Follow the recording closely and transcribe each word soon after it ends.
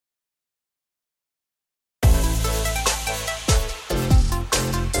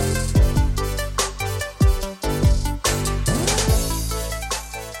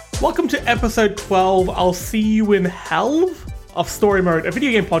episode 12, I'll See You in Hell of Story Mode, a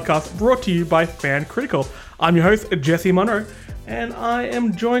video game podcast brought to you by Fan Critical. I'm your host, Jesse Monroe, and I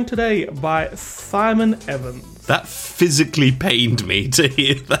am joined today by Simon Evans. That physically pained me to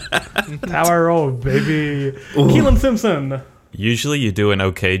hear that. How I roll, baby. Keelan Simpson. Usually you do an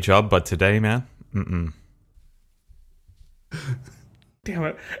okay job, but today, man, Damn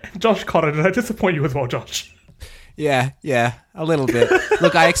it. Josh Cotter, did I disappoint you as well, Josh? Yeah, a little bit.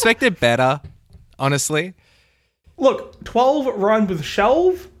 Look, I expected better, honestly. Look, 12 rhymed with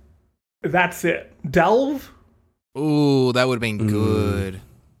shelve. That's it. Delve. Ooh, that would have been good.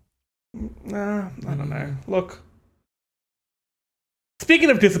 Nah, I don't know. Look. Speaking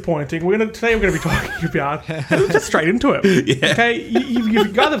of disappointing, today we're going to be talking about... Let's just straight into it. Yeah. Okay,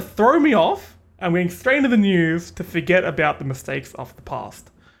 you've got to throw me off, and we're going straight into the news to forget about the mistakes of the past.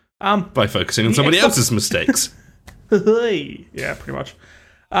 By focusing on somebody else's mistakes. Yeah, pretty much.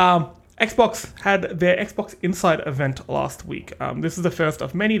 Xbox had their Xbox Inside event last week. This is the first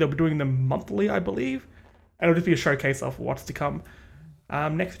of many. They'll be doing them monthly, I believe. And it'll just be a showcase of what's to come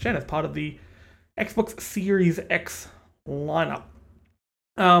next gen as part of the Xbox Series X lineup.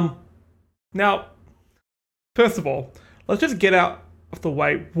 Now, first of all, let's just get out of the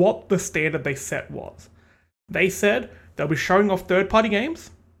way what the standard they set was. They said they'll be showing off third-party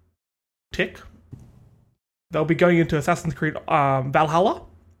games. Tick. They'll be going into Assassin's Creed Valhalla.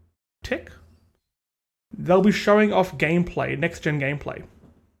 Tick. They'll be showing off gameplay, next-gen gameplay.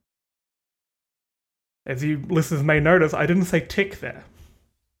 As you listeners may notice, I didn't say tick there.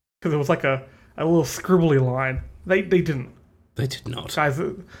 Because it was like a little scribbly line. They didn't. They did not. Guys,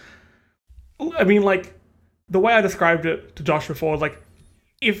 I mean, like, the way I described it to Josh before was like,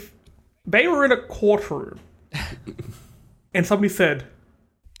 if they were in a courtroom and somebody said,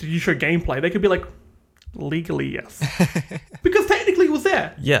 did you show gameplay? They could be like, legally, yes. Because technically it was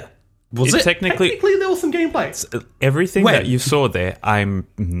there. Yeah. Was it? Technically there was some gameplay. Everything When? that you saw there, I'm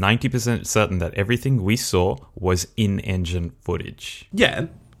 90% certain that everything we saw was in-engine footage. Yeah.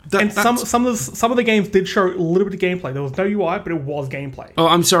 And some of the games did show a little bit of gameplay. There was no UI, but it was gameplay. Oh,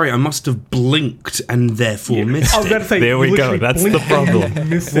 I'm sorry. I must have blinked and therefore missed I was about to it. say, There we you go. literally That's the blinked problem. and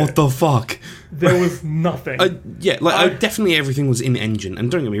missed What it. the fuck? There was nothing. Definitely everything was in engine. And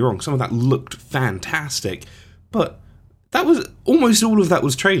don't get me wrong, some of that looked fantastic. But that was almost all of that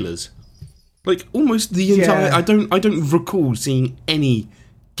was trailers. Like almost the entire. Yeah. I don't recall seeing any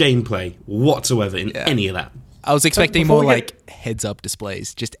gameplay whatsoever in any of that. I was expecting before more we get- like heads-up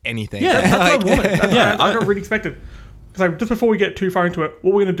displays, just anything. Yeah, that's what I wanted. Yeah, I got really expected. So just before we get too far into it,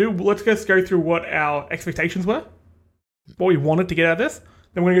 what we're going to do, let's just go through what our expectations were, what we wanted to get out of this.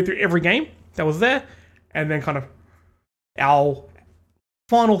 Then we're going to go through every game that was there, and then kind of our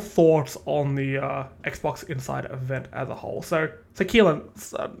final thoughts on the Xbox Inside event as a whole. So Keelan,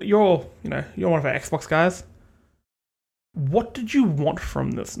 you're one of our Xbox guys. What did you want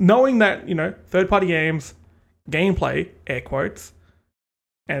from this? Knowing that, third-party games, gameplay, air quotes,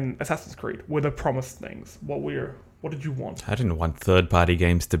 and Assassin's Creed were the promised things. What did you want? I didn't want third-party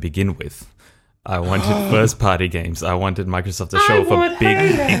games to begin with. I wanted first-party games. I wanted Microsoft to show off a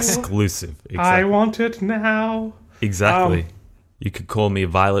big exclusive. Exactly. I want it now. Exactly. You could call me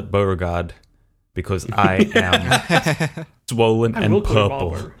Violet Beauregard because I am swollen I will and call you purple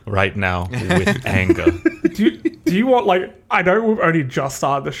Violet. right now with anger. Do you want, like, I know we've only just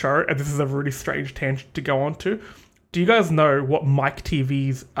started the show, and this is a really strange tangent to go on to. Do you guys know what Mike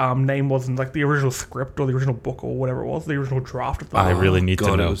TV's name was in, like, the original script or the original book or whatever it was, the original draft of the I really need to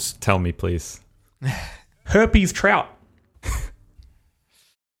God, it know. was- Tell me, please. Herpes Trout.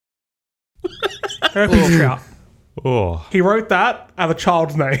 Herpes Trout. Oh, He wrote that as a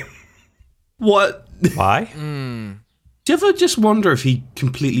child's name. What? why? Do you ever just wonder if he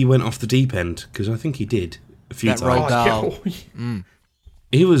completely went off the deep end? Because I think he did a few That times. Roald Dahl.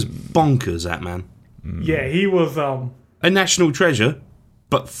 He was bonkers, that man. Yeah, he was A national treasure,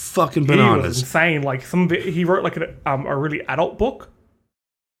 but fucking he was bananas. insane. Like he wrote like a really adult book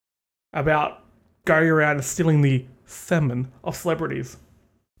about going around and stealing the semen of celebrities.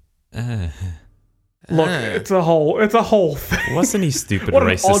 Look, it's a whole thing. Wasn't he stupid What an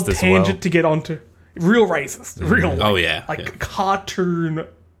racist odd as tangent well? to get onto. Real racist. Real. Oh, yeah. Like yeah. cartoon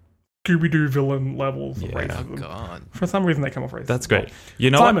Scooby-Doo villain levels of Yeah. racism. God. For some reason, they come off racist. That's great.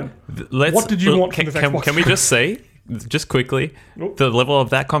 You know, Simon, let's, what did you want from can, this can, Xbox can we just say, just quickly, Nope. the level of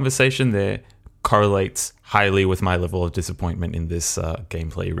that conversation there correlates highly with my level of disappointment in this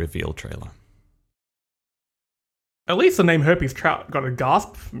gameplay reveal trailer. At least the name Herpes Trout got a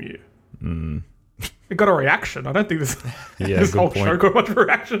gasp from you. It got a reaction. I don't think this, Yeah, this good whole point. show got much of a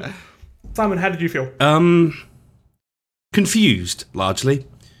reaction. Simon, how did you feel? Confused, largely.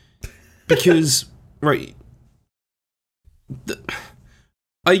 Because, right,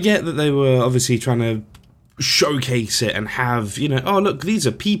 I get that they were obviously trying to showcase it and have, oh, look, these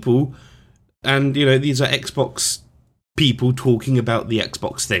are people, and, these are Xbox people talking about the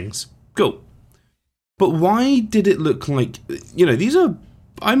Xbox things. Cool. But why did it look like, these are,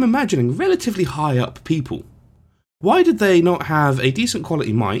 I'm imagining, relatively high up people. Why did they not have a decent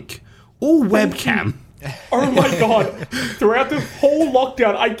quality mic or webcam? Oh my god. Throughout this whole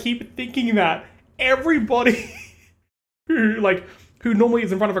lockdown, I keep thinking that everybody who normally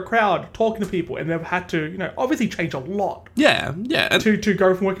is in front of a crowd talking to people, and they've had to, obviously change a lot. Yeah. To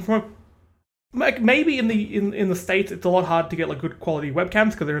go from working from home. Like, maybe in the States, it's a lot hard to get good quality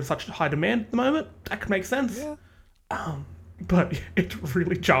webcams because they're in such high demand at the moment. That could make sense. Yeah. But it's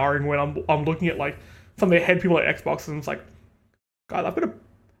really jarring when I'm looking at some of the head people at Xbox, and it's like, God, I've got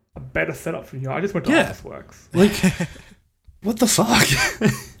a better setup for you. I just went to Officeworks. What the fuck?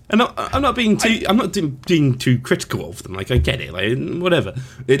 And I'm not being being too critical of them. I get it. Whatever.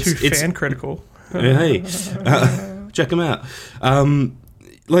 It's fan critical. Hey, check them out. I'm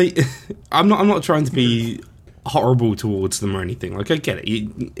not trying to be horrible towards them or anything. I get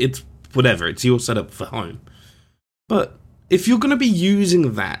it. It's whatever. It's your setup for home. But if you're going to be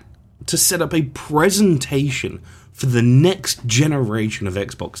using that to set up a presentation for the next generation of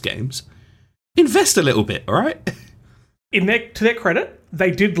Xbox games, invest a little bit, all right? To their credit,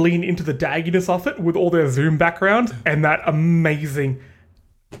 they did lean into the dagginess of it with all their Zoom background and that amazing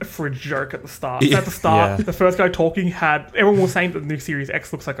fridge joke at the start. Yeah. At the start, the first guy talking everyone was saying that the new Series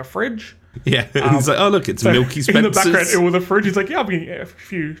X looks like a fridge. Yeah, he's like, oh look, it's Milky Spencer's. In the background, it was a fridge. He's like, yeah, I'm getting a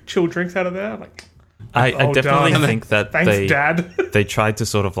few chilled drinks out of there. I'm like, I definitely think that thanks, Dad. They tried to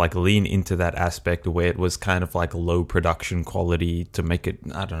sort of lean into that aspect where it was kind of low production quality to make it,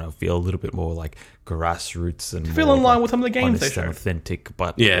 I don't know, feel a little bit more grassroots and feel in line with some of the games they honest and showed. Authentic,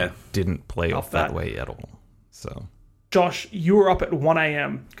 but it didn't play off that way at all. So, Josh, you were up at 1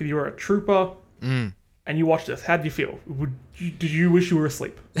 a.m. because you were a trooper, and you watched this. How did you feel? Did you wish you were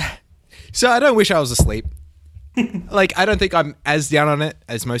asleep? So I don't wish I was asleep. I don't think I'm as down on it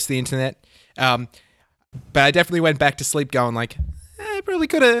as most of the internet. But I definitely went back to sleep going I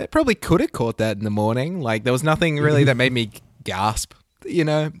probably could have caught that in the morning. There was nothing really that made me gasp.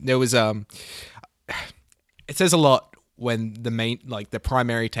 There was it says a lot when the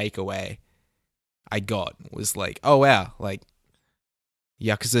primary takeaway I got was oh wow,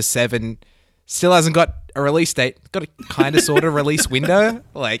 Yakuza 7 still hasn't got a release date. Got a kind of sort of release window.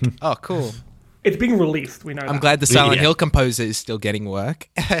 Oh cool. It's being released, we know I'm glad the Silent Hill composer is still getting work.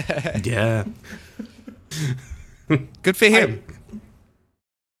 Yeah. Good for him.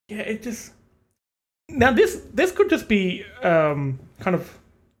 It just... Now, this could just be kind of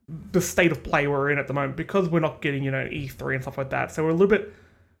the state of play we're in at the moment, because we're not getting, E3 and stuff like that. So we're a little bit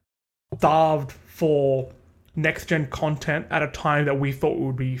starved for next-gen content at a time that we thought we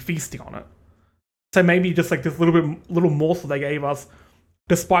would be feasting on it. So maybe just this little morsel they gave us,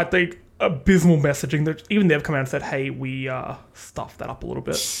 despite the abysmal messaging, that even they've come out and said, hey, we stuffed that up a little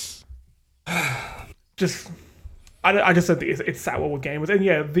bit. I just said it's sour with gamers,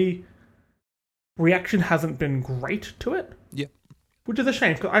 and the reaction hasn't been great to it. Yeah, which is a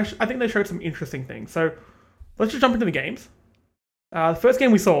shame, because I think they showed some interesting things. So let's just jump into the games. The first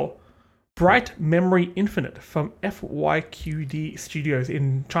game we saw, Bright Memory Infinite from FYQD Studios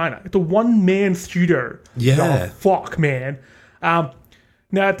in China. It's a one-man studio. Yeah. Oh, fuck, man. Now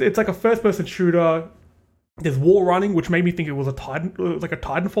it's a first-person shooter. There's wall running, which made me think it was a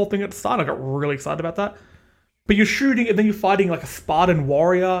Titanfall thing at the start. I got really excited about that. But you're shooting, and then you're fighting a Spartan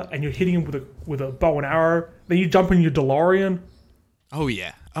warrior, and you're hitting him with a bow and arrow. Then you jump in your DeLorean. Oh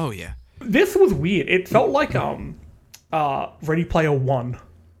yeah. This was weird. It felt like Ready Player One.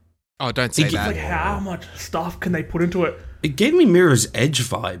 Oh, don't say that. How much stuff can they put into it? It gave me Mirror's Edge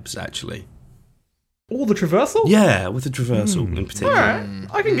vibes, actually. All the traversal? Yeah, with the traversal in particular. Alright,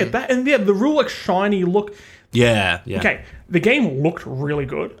 I can get that. And the real shiny look. Yeah. Okay, the game looked really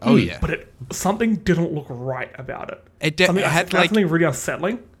good. Oh yeah. But something didn't look right about it. It had something really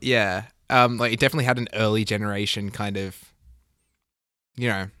unsettling. Yeah. It definitely had an early generation kind of,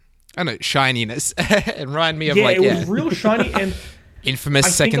 I don't know, shininess. It reminded me of it was real shiny, and Infamous I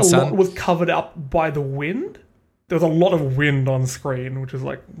Second think a Son. lot was covered up by the wind. There was a lot of wind on screen, which is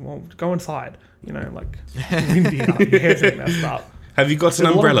well, go inside. Windy out, your hair's getting messed up. Have you got an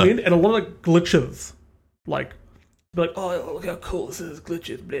There's umbrella? A lot of wind and a lot of glitches. Oh, look how cool this is,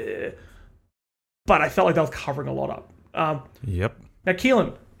 glitches, bleh. But I felt like that was covering a lot up. Yep. Now,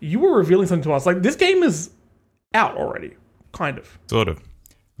 Keelan, you were revealing something to us. This game is out already, kind of. Sort of.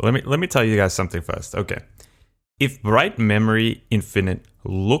 Let me tell you guys something first. Okay. if Bright Memory Infinite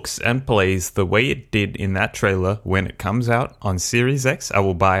looks and plays the way it did in that trailer when it comes out on Series X, I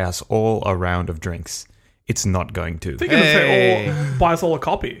will buy us all a round of drinks. It's not going to. They're going to say, buy us all a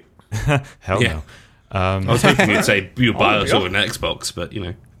copy. Hell Yeah. no. I was hoping you'd say you'll buy us yeah. all an Xbox, but you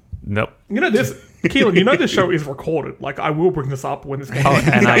know. Nope. This, Keelan, this show is recorded. Like, I will bring this up when this game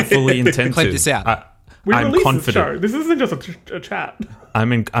And I fully intend Clip to. this out. we I'm release confident. this show. This isn't just a chat.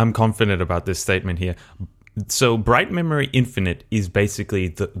 I'm confident about this statement here. So Bright Memory Infinite is basically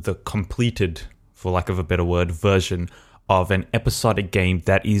the completed, for lack of a better word, version of an episodic game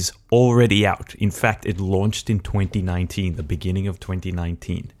that is already out. In fact, it launched in 2019, the beginning of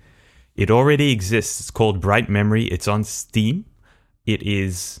 2019. It already exists. It's called Bright Memory. It's on Steam. It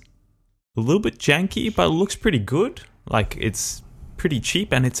is a little bit janky, but it looks pretty good. Like, it's pretty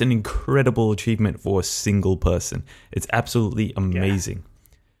cheap, and it's an incredible achievement for a single person. It's absolutely amazing.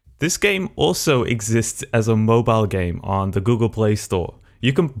 This game also exists as a mobile game on the Google Play Store.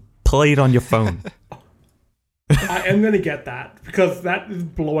 You can play it on your phone. I am going to get that because that is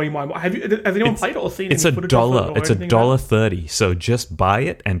blowing my mind. Has anyone played it or seen It's any a footage of it dollar. or It's anything like that? $1.30. So just buy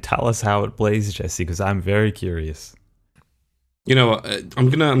it and tell us how it plays, Jesse, because I'm very curious. You know what? I'm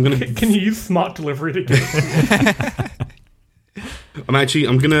gonna. Can you use smart delivery to get it?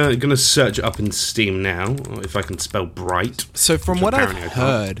 I'm gonna search it up in Steam now, if I can spell bright. So from Which what I've apparently I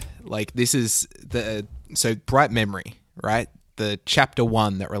can't. heard, like this is so Bright Memory, right? The chapter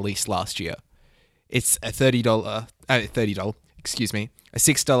 1 that released last year. It's a $30, excuse me, a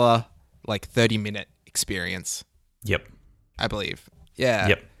 $6 like 30-minute experience, Yep. I believe. Yeah.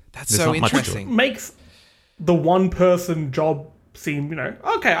 Yep. That's There's so not much to it. interesting. Makes the one-person job seem,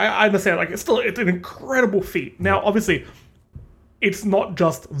 okay, I understand. Like, it's an incredible feat. Now, obviously, it's not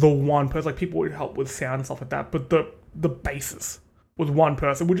just the one person. Like, people would help with sound and stuff like that, but the basis was one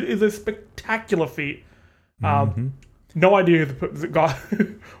person, which is a spectacular feat. No idea who the guy,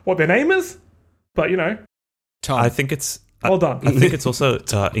 what their name is, but Tom, I think it's well done. I think it's also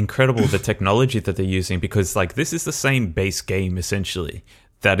incredible the technology that they're using, because like this is the same base game essentially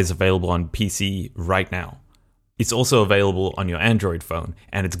that is available on PC right now. It's also available on your Android phone,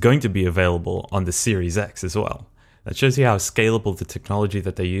 and it's going to be available on the Series X as well. That shows you how scalable the technology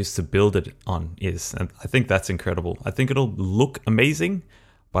that they use to build it on is, and I think that's incredible. I think it'll look amazing,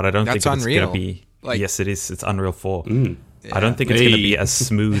 but I don't That's think it's going unreal. to be. Like- yes, it is. It's Unreal 4. Mm. I don't think it's going to Hey. be as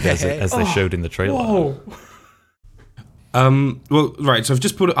smooth as they showed in the trailer. Whoa. Well, right. So I've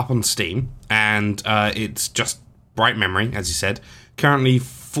just put it up on Steam, and it's just Bright Memory, as you said. Currently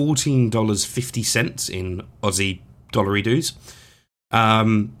 $14.50 in Aussie dollary dues.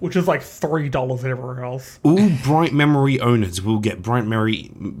 Which is like $3 everywhere else. All Bright Memory owners will get Bright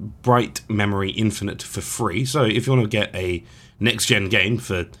Memory Infinite for free. So if you want to get a next-gen game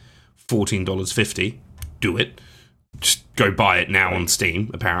for $14.50, do it. Just go buy it now on Steam,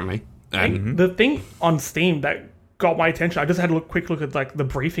 apparently. The thing on Steam that got my attention, I just had a quick look at like the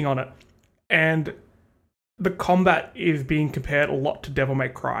briefing on it, and the combat is being compared a lot to Devil May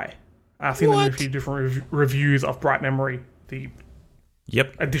Cry. I've seen a few different reviews of Bright Memory, the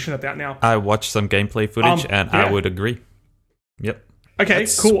Yep. edition that's out now. I watched some gameplay footage, and yeah. I would agree. Yep. Okay,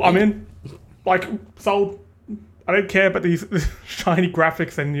 That's cool. I'm sweet. in. Like, sold. I don't care about these shiny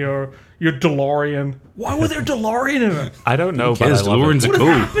graphics and your DeLorean. Why was there a DeLorean in it? I don't know, but I Yes, love DeLoreans it. are What is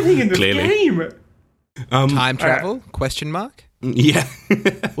cool. happening in this Clearly. game? time travel? Question mark. Yeah.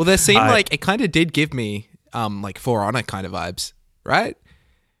 Well, there seemed like it kind of did give me like For Honor kind of vibes, right?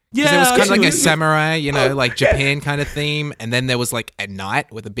 Yeah, it was kind of like a samurai, like Japan kind of theme, and then there was like a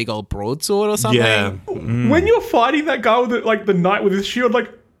knight with a big old broadsword or something. Yeah. When you're fighting that guy with the knight with his shield, like,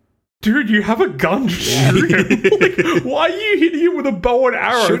 dude, you have a gun. Shoot him. Like, why are you hitting him with a bow and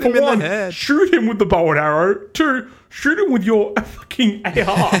arrow? Shoot him For in the one, head. shoot him with the bow and arrow. Two, shoot him with your fucking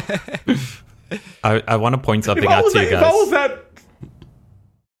AR. I want to point something If I out was to you that, if I was guys. that,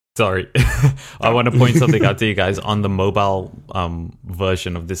 Sorry, I want to point something out to you guys on the mobile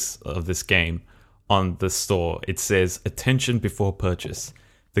version of this game on the store. It says, "Attention before purchase.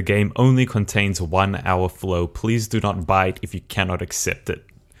 The game only contains 1 hour flow. Please do not buy it if you cannot accept it."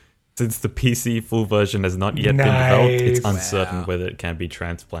 Since the PC full version has not yet been developed, it's Nice. uncertain whether it can be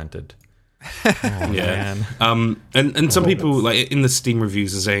transplanted. Yeah. Man. And some people like in the Steam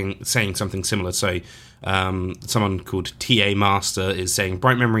reviews are saying something similar. So someone called TA Master is saying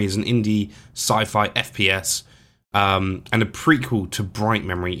Bright Memory is an indie sci-fi FPS and a prequel to Bright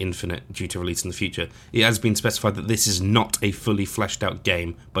Memory Infinite due to release in the future. It has been specified that this is not a fully fleshed out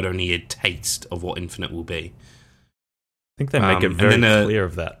game, but only a taste of what Infinite will be. I think they make it and very then, clear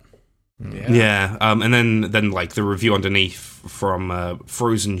of that. Yeah, and then like the review underneath from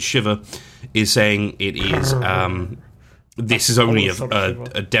Frozen Shiver is saying it is this is only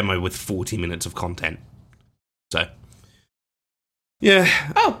a demo with 40 minutes of content. So, yeah.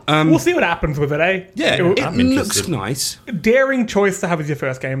 We'll see what happens with it, eh? Yeah, It- it looks nice. daring choice to have as your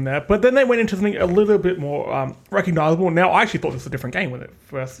first game there, but then they went into something a little bit more recognizable. Now, I actually thought this was a different game when it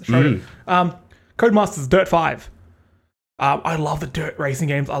first showed it. Codemasters Dirt 5. I love the dirt racing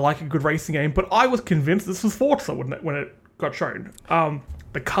games. I like a good racing game, but I was convinced this was Forza when it got shown.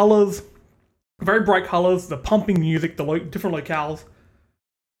 The colors, very bright colors, the pumping music, the different locales,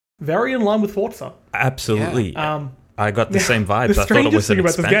 very in line with Forza. Absolutely. I got the same vibes. The I thought it was strangest an thing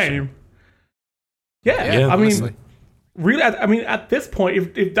about this expansion. game. Yeah, Yeah, I mean, honestly. really, at this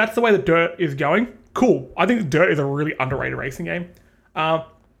point, if that's the way that Dirt is going, cool. I think Dirt is a really underrated racing game. If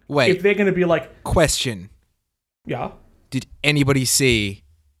Wait, they're going to be like, question. yeah, Did anybody see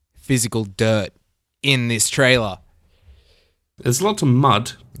physical dirt in this trailer? There's lots of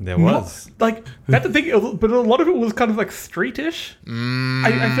mud. There was. like that's the thing, but a lot of it was kind of like streetish.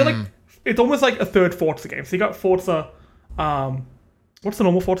 I feel like it's almost like a third Forza game. So you got Forza, what's the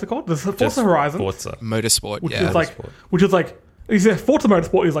normal Forza called? There's Forza Just Horizon, Forza. Motorsport, which yeah. is like, Forza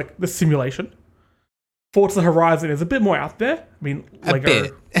Motorsport is like the simulation. Forza Horizon is a bit more out there. I mean, like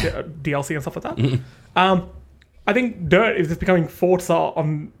bit. DLC and stuff like that. I think Dirt is just becoming Forza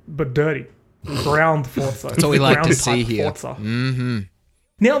but dirty. Ground Forza. That's what we like to see here.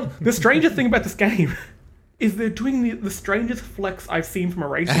 Now, the strangest thing about this game is they're doing the strangest flex I've seen from a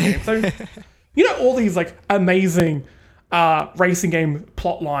racing game. So, you know, all these like amazing racing game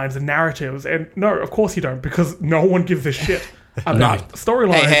plot lines and narratives, and no, of course you don't, because no one gives a shit about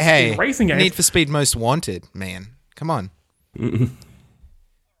storylines Hey. in racing games. Need for Speed Most Wanted, man. Come on.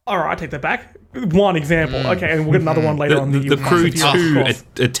 All right, I take that back. One example. Okay, and we'll get another one later on. The Crew Massive 2 Cross.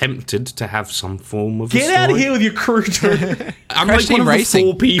 attempted to have some form of a Get story. out of here with your Crew 2. I'm Crash like Team one of Racing.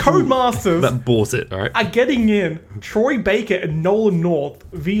 the 4 people Codemasters that bought it, alright? are getting in Troy Baker and Nolan North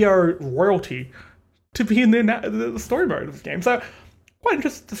via royalty to be in the story mode of this game. So, quite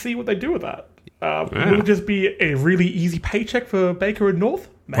interested to see what they do with that. Will it just be a really easy paycheck for Baker and North?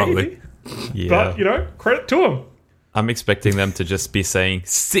 Maybe. Probably. Yeah. But, you know, credit to them. I'm expecting them to just be saying,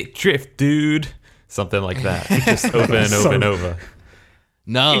 "Sick drift, dude." Something like that. Just over and over and over.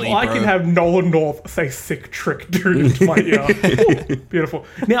 Gnarly, If I bro. can have Nolan North say sick trick dude into my ear. Ooh, beautiful.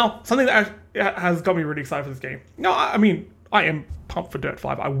 Now, something that has got me really excited for this game. No, I mean, I am pumped for Dirt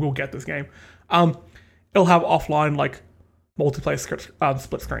 5. I will get this game. It'll have offline, like, multiplayer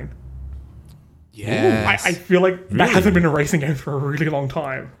split screen. Yes. I feel like that hasn't been a racing game for a really long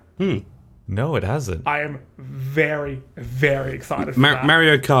time. No, it hasn't. I am very, very excited for that.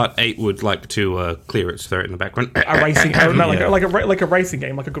 Mario Kart 8 would like to clear its throat in the background. A racing, no, Yeah. like a racing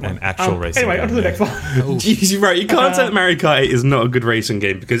game, like a good one. An actual racing Anyway, game, on to the yeah. next one. Jeez, right, you can't say that Mario Kart 8 is not a good racing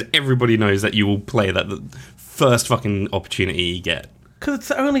game because everybody knows that you will play that the first fucking opportunity you get. Because it's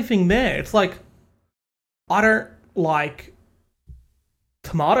the only thing there. It's like, I don't like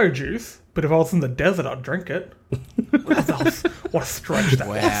tomato juice, but if I was in the desert, I'd drink it. What a stretch that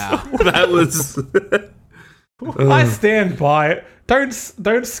was. Wow. That was... I stand by it. Don't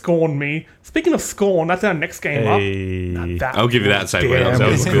scorn me. Speaking of scorn, that's our next game Hey. up. That I'll give you that segue. That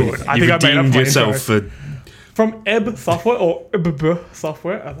damn was good. good. I You think I made up redeemed my yourself intro. for... From Ebb Software, or Ebb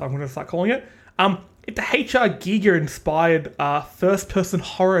Software, as I'm going to start calling it. It's a HR Giga inspired first-person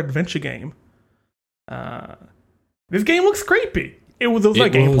horror adventure game. This game looks creepy. There was no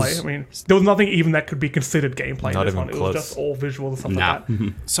It gameplay. was- I mean, there was nothing even that could be considered gameplay. Not in this even one. It close. was just all visuals and stuff Nah. like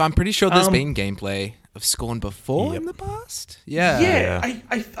that. So I'm pretty sure there's been gameplay of Scorn before in the past. Yeah. Yeah,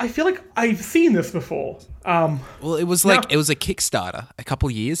 I feel like I've seen this before. Well, it was like it was a Kickstarter a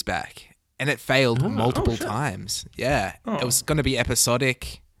couple years back, and it failed multiple times. Yeah, it was going to be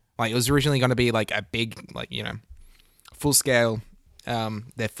episodic. Like it was originally going to be like a big, like full scale,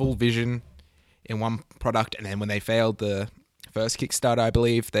 their full vision in one product, and then when they failed the first Kickstarter, I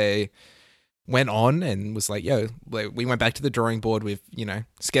believe they went on and was like, yo, we went back to the drawing board with,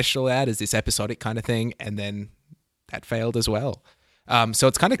 sketched it all out as this episodic kind of thing, and then that failed as well. So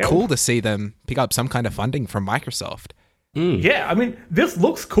it's kind of cool to see them pick up some kind of funding from Microsoft. Yeah, I mean, this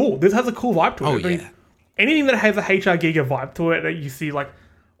looks cool. This has a cool vibe to it. Oh, I mean, yeah. anything that has a HR Giga vibe to it, that you see like,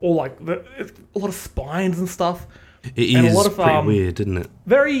 all like a lot of spines and stuff. It And a is lot of, pretty weird, isn't it?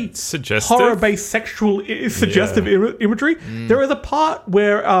 Very Suggestive? horror-based sexual suggestive imagery. There is a part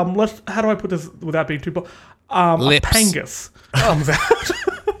where how do I put this without being too a Lips. pangus comes out.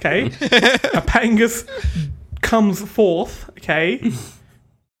 Okay, a pangus comes forth. Okay,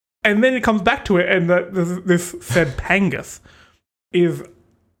 and then it comes back to it, and this said pangus is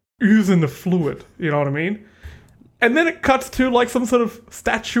oozing the fluid. You know what I mean? And then it cuts to like some sort of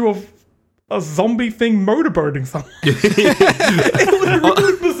statue of a zombie thing motorboating someone. It was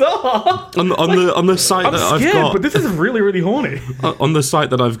really bizarre. On the site I'm that I've scared, got, but this is really, really horny. on the site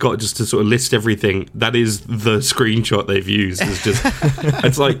that I've got, just to sort of list everything, that is the screenshot they've used. It's just,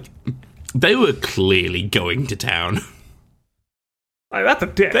 it's like they were clearly going to town. Like, that's a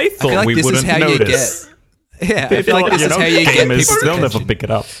dick. They I feel thought like we this is wouldn't how notice. you get. Yeah, I feel like this is how you get gamers, people's they'll never attention. pick it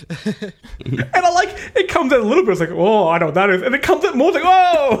up. And I like, it comes out a little bit, it's like, oh, I know what that is. And it comes out more, it's like,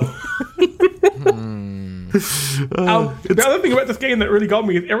 oh! The other thing about this game that really got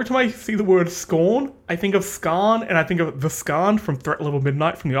me is every time I see the word scorn, I think of Scarn, and I think of the Scarn from Threat Level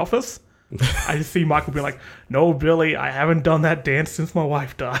Midnight from The Office. I just see Michael being like, no, Billy, I haven't done that dance since my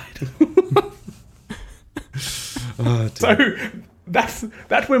wife died. So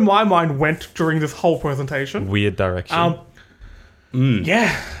that's where my mind went during this whole presentation. Weird direction.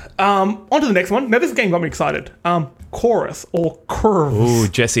 Yeah. On to the next one. Now, this game got me excited. Chorus or Curves. Ooh,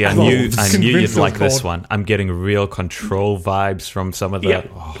 Jesse, I As knew was you'd convinced it like was this called. one. I'm getting real Control vibes from some of the... Yeah.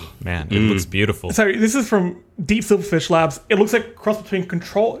 Oh, man, it looks beautiful. So this is from Deep Silverfish Labs. It looks like a cross between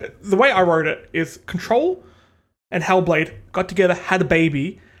Control. The way I wrote it is Control and Hellblade got together, had a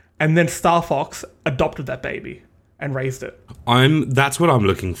baby, and then Star Fox adopted that baby and raised it. That's what I'm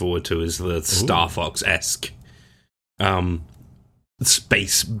looking forward to, is the Star Fox-esque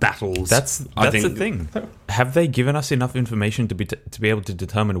space battles. That's the thing. Have they given us enough information to be able to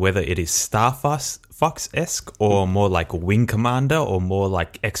determine whether it is Star Fox-esque or more like Wing Commander or more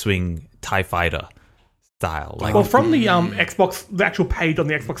like X-Wing TIE Fighter style? Like, Well, from the Xbox, the actual page on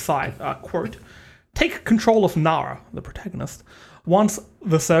the Xbox side, quote, take control of Nara, the protagonist, once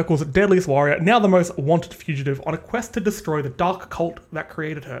the Circle's deadliest warrior, now the most wanted fugitive, on a quest to destroy the dark cult that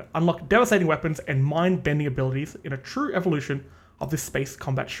created her, unlock devastating weapons and mind-bending abilities in a true evolution of this space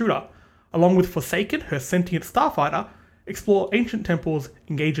combat shooter. Along with Forsaken, her sentient starfighter, explore ancient temples,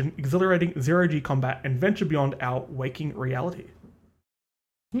 engage in exhilarating zero-G combat, and venture beyond our waking reality.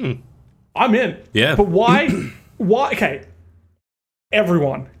 I'm in. Yeah. But why? Why? Okay.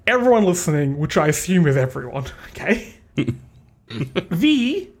 Everyone listening, which I assume is everyone, okay?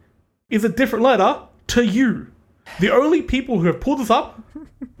 V is a different letter to U. The only people who have pulled it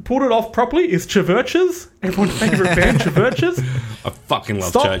off properly is Chiverches, everyone's favorite band, Chiverches, I fucking love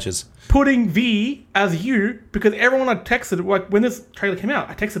Stop. churches. putting V as U because everyone I texted, like when this trailer came out,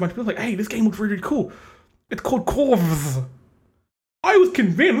 I texted a bunch of people like, hey, this game looks really, really cool. It's called Corvs. I was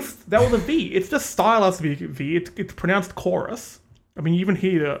convinced that was a V. It's just stylized to be a V. It's pronounced chorus. I mean, you even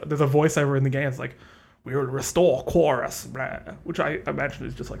hear there's a voiceover in the game. It's like, we will restore chorus, blah, which I imagine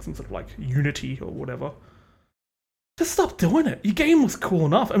is just like some sort of like Unity or whatever. Just stop doing it. Your game looks cool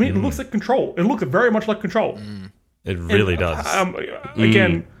enough. I mean, it looks like Control. It looks very much like Control. it really does.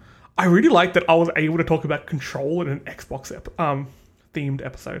 Again, I really like that I was able to talk about Control in an Xbox themed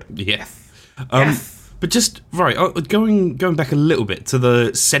episode. Yes. Yes. But just, right, going back a little bit to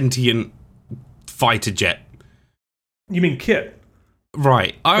the sentient fighter jet. You mean Kit?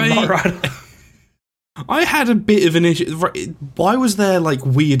 Right. Right. I had a bit of an issue. Right, why was there, like,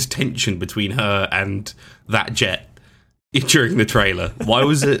 weird tension between her and that jet during the trailer? Why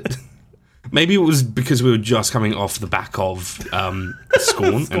was it... Maybe it was because we were just coming off the back of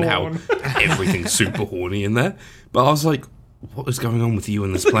Scorn and how everything's super horny in there. But I was like, what is going on with you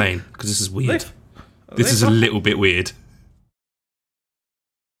in this plane? Because this is weird. This is a little bit weird.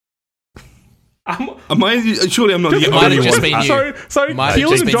 Surely I'm not the might only have just one. been you. So Might Keelan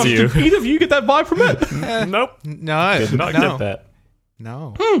just and been Josh, you. did either of you get that vibe from it? Nope. No, Did not no, get that.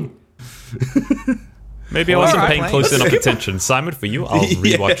 no. Maybe I wasn't Alright, paying mate. close enough attention. Simon, for you, I'll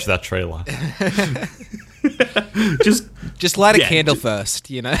rewatch that trailer. Just Light a Yeah. candle first,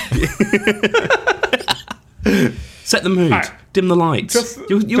 you know. set the mood. Alright. Dim the lights. Just-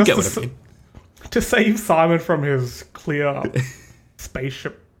 You'll just get to what I mean. To save Simon from his clear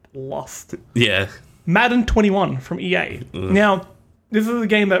spaceship lust. Yeah. Madden 21 from EA. Now, this is a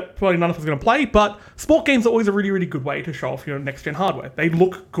game that probably none of us are going to play, but sport games are always a really, really good way to show off your next-gen hardware. They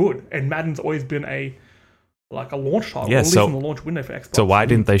look good, and Madden's always been a launch title, Yeah, or at least so- in the launch window for Xbox. So why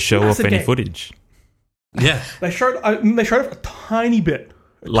didn't they show off Massive any game. footage? Yeah. They showed off a tiny bit.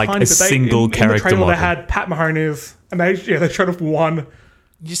 Like tiny a bit. single in character the trailer, model. they had Pat Mahomes, and they showed off one.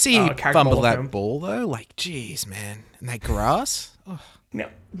 You see he character fumble model of that him. ball though, like, jeez, man, and that grass. Oh. Now,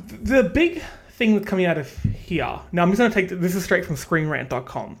 the big thing that's coming out of here. Now, I'm just going to take this is straight from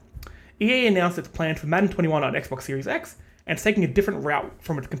ScreenRant.com. EA announced its plan for Madden 21 on Xbox Series X, and it's taking a different route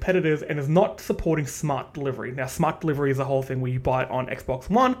from its competitors and is not supporting smart delivery. Now, smart delivery is the whole thing where you buy it on Xbox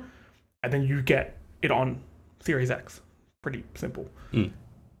One, and then you get it on Series X. Pretty simple.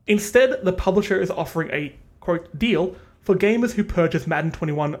 Instead, the publisher is offering a, quote, deal for gamers who purchase Madden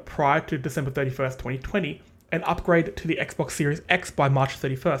 21 prior to December 31st, 2020, and upgrade to the Xbox Series X by March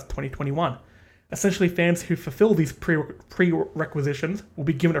 31st, 2021. Essentially, fans who fulfill these prerequisitions will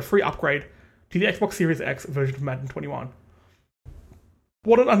be given a free upgrade to the Xbox Series X version of Madden 21.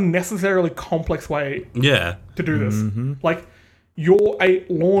 What an unnecessarily complex way Yeah. to do this. Like, you're a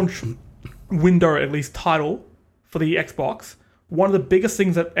launch window, at least, title for the Xbox. One of the biggest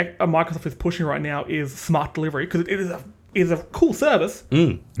things that Microsoft is pushing right now is smart delivery, because it is a cool service,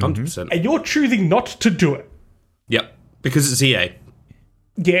 100%. and you're choosing not to do it. Yep. Because it's EA.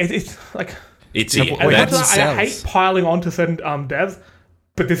 Yeah, it's like... It's EA. I That's- hate piling on to certain devs,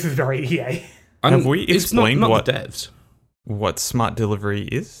 but this is very EA. Have we it's not explained what- the devs. What smart delivery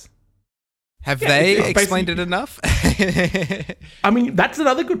is? Have they it's explained it enough? I mean, that's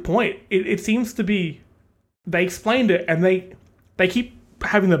another good point. It seems to be... They explained it, and they keep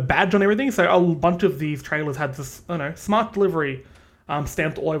having the badge on everything, so a bunch of these trailers had this, I don't know, smart delivery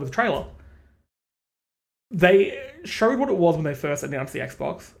stamped all over the trailer. They showed what it was when they first announced the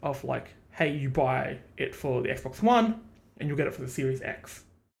Xbox, of like, hey, you buy it for the Xbox One, and you'll get it for the Series X.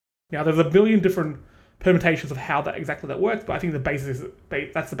 Now, there's a billion different permutations of how exactly that works, but I think the basis is,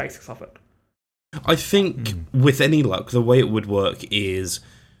 that's the basics of it. I think with any luck, the way it would work is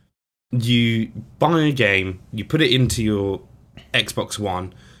you buy a game, you put it into your Xbox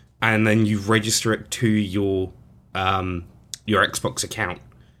One, and then you register it to your Xbox account.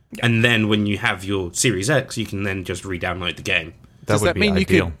 And then when you have your Series X, you can then just re-download the game. Does would that be mean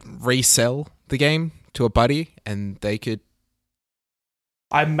ideal. you could resell the game to a buddy and they could...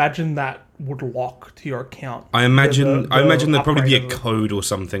 I imagine that would lock to your account. I imagine there'd probably be a upgrade of it. code or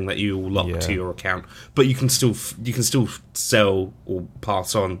something that you will lock Yeah. to your account, but you can still sell or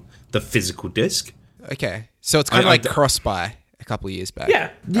pass on the physical disc. Okay. So it's kind of I like d- cross-buy a couple of years back.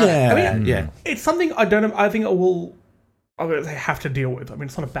 Yeah. I mean, yeah. it's something I think it will... I would say have to deal with. I mean,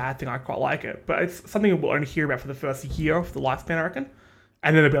 it's not a bad thing. I quite like it, but it's something we'll only hear about for the first year of the lifespan, I reckon.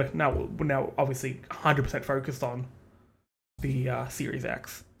 And then they'll be like, no, we're now obviously 100% focused on the Series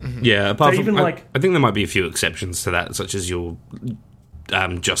X. Yeah, apart So from, even, I like- think there might be a few exceptions to that, such as your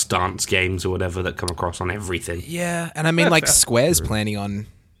Just Dance games or whatever that come across on everything. Yeah, and I mean, That's like, fair. Square's planning on,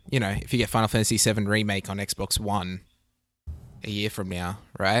 you know, if you get Final Fantasy VII Remake on Xbox One a year from now,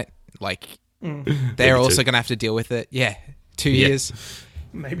 right? Like, they're Maybe also two. going to have to deal with it. Yeah, 2 Yeah. years.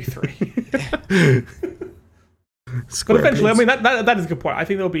 Maybe 3. But Square eventually, I Enix. mean, that is a good point. I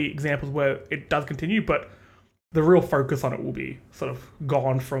think there'll be examples where it does continue, but the real focus on it will be sort of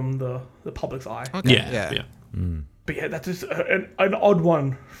gone from the public's eye. Okay. Yeah. But yeah, that's just an odd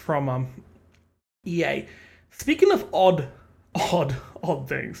one from EA. Speaking of odd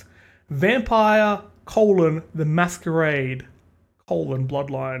things, Vampire: The Masquerade: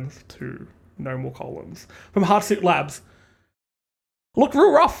 Bloodlines 2, no more colons, from Hardsuit Labs looked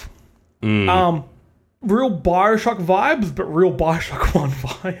real rough. Real Bioshock vibes, but real Bioshock 1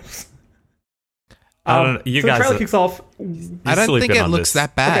 vibes. I don't know, you so guys the trailer are- kicks off. I don't think sleeping it on looks this.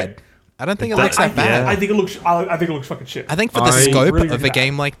 that bad. Okay. I don't think it That- looks that bad. I think it looks. I think it looks fucking shit. I think for the I scope really of a bad.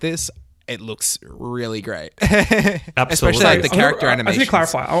 game like this, it looks really great. Absolutely. Especially like the character I animation. just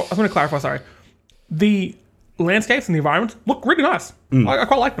clarify. I was going to clarify. Sorry, the landscapes and the environments look really nice. I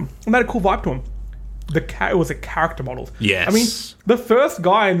quite like them. They had a cool vibe to them. It was a character models. Yes. I mean, the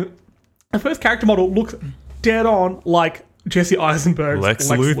first character model looks dead on like Jesse Eisenberg's Lex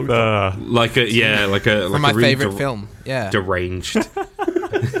Luthor. Like a From my really favorite film. Yeah. deranged.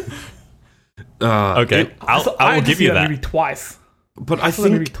 Okay, I will give you that. movie twice. But I I saw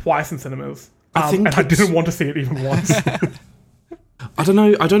that movie think twice in cinemas. I think and I it's- didn't want to see it even once. I don't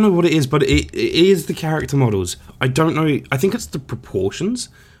know what it is, but it is the character models. I don't know. I think it's the proportions.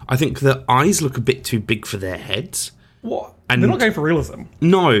 I think the eyes look a bit too big for their heads. What? And- They're not going for realism.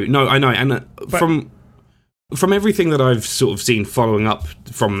 No, I know. And from everything that I've sort of seen following up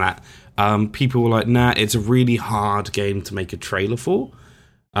from that, people were like, "Nah, it's a really hard game to make a trailer for,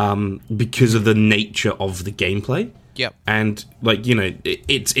 because of the nature of the gameplay." Yep. And like, you know,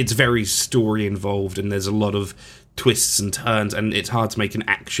 it's very story involved, and there's a lot of twists and turns, and it's hard to make an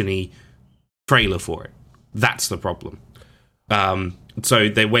actiony trailer for it. That's the problem. So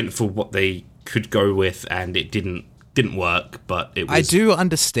they went for what they could go with, and it didn't work. But it was. I do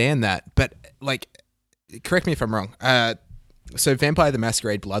understand that, but like, correct me if I'm wrong. So Vampire: The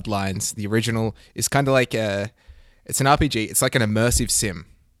Masquerade Bloodlines, the original, is kind of like it's an RPG. It's like an immersive sim,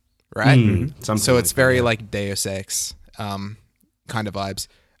 right? something So it's like very like Deus Ex kind of vibes.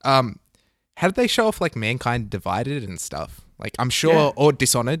 How did they show off like Mankind Divided and stuff? Like, I'm sure, Yeah. or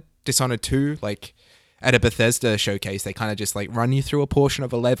Dishonored 2. Like, at a Bethesda showcase, they kind of just like run you through a portion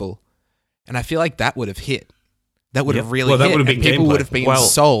of a level, and I feel like that would have hit. That would have really Well, that hit. would have been and people gameplay. would have been Well-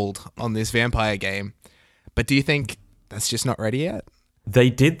 sold on this vampire game. But do you think that's just not ready yet? They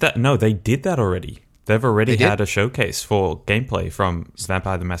did that. No, they did that already. They've already They did? had a showcase for gameplay from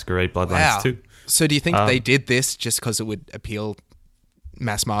Vampire the Masquerade Bloodlines Wow. 2. So do you think they did this just because it would appeal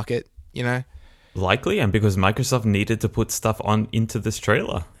mass market? You know? Likely, and because Microsoft needed to put stuff on into this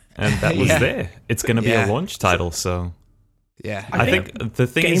trailer, and that was Yeah. there. It's going to be Yeah. a launch title, so Yeah. I think the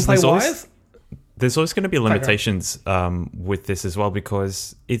thing is, there's always going to be limitations with this as well,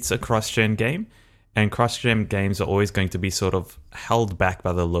 because it's a cross-gen game, and cross-gen games are always going to be sort of held back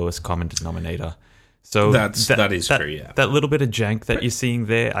by the lowest common denominator. So that is true, yeah. That little bit of jank that you're seeing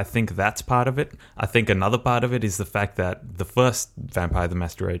there, I think that's part of it. I think another part of it is the fact that the first Vampire the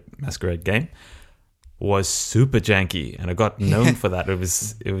Masquerade game was super janky, and it got known for that. It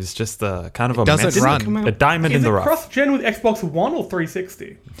was just a kind of a doesn't mess. run. A diamond in Is the it rough. cross-gen with Xbox One or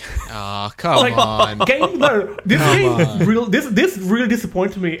 360? Oh, come on. This really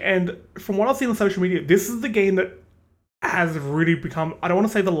disappointed me, and from what I've seen on social media, this is the game that has really become, I don't want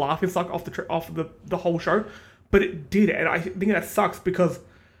to say the laughing stock off the whole show, but it did, and I think that sucks because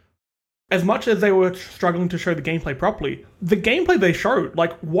as much as they were struggling to show the gameplay properly, the gameplay they showed,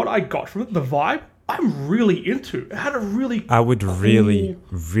 like what I got from it, the vibe, I'm really into. It had a really I would really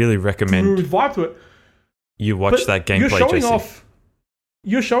recommend smooth vibe to it. you watch But that gameplay,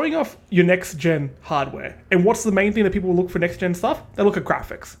 you're showing off your next gen hardware, and what's the main thing that people look for next gen stuff? They look at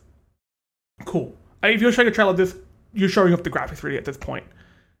graphics. Cool. And if you're showing a trailer of this, you're showing off the graphics really at this point.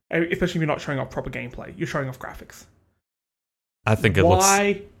 Especially if you're not showing off proper gameplay, you're showing off graphics. I think it looks.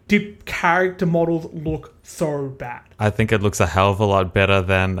 Why did character models look so bad? I think it looks a hell of a lot better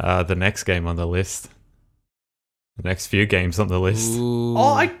than the next game on the list. The next few games on the list. Ooh.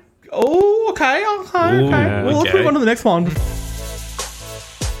 Okay. yeah, Well, let's okay. move on to the next one.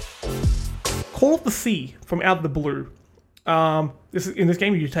 Call of the Sea from Out of the Blue. In this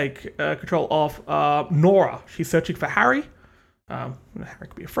game, you take control of Nora. She's searching for Harry. Harry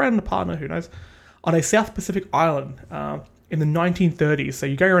could be a friend, a partner, who knows, on a South Pacific island in the 1930s. So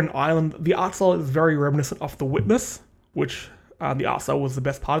you go around an island. The art style is very reminiscent of The Witness, which the art style was the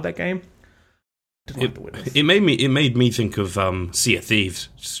best part of that game. Didn't like The Witness. It made me think of Sea of Thieves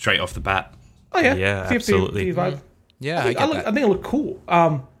straight off the bat. Oh yeah, Yeah, See if the absolutely. vibe. Yeah, I think it looked cool.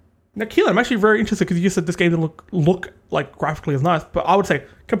 Now, Keelan, I'm actually very interested because you said this game didn't look like graphically as nice, but I would say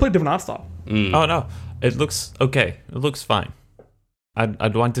completely different art style. Oh no, it looks okay. It looks fine.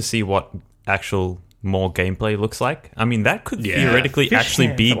 I'd want to see what actual more gameplay looks like. I mean, that could Yeah. theoretically Fish actually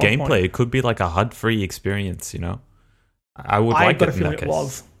hands be at one gameplay. point. It could be like a HUD-free experience. You know, I would I like got it a in feeling that it case.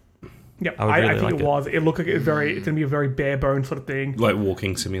 was. Yeah, I would I really think like it it. was. It looked like it's going to be a very bare bones sort of thing. Like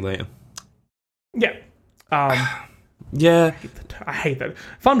walking simulator. Yeah. Yeah. I hate that.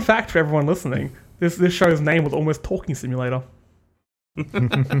 Fun fact for everyone listening: this show's name was almost Talking Simulator.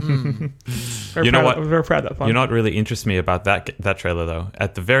 You know what? I was very proud of that fun. You know what really interests me about that trailer though?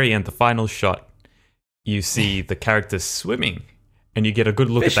 At the very end, the final shot, you see the characters swimming, and you get a good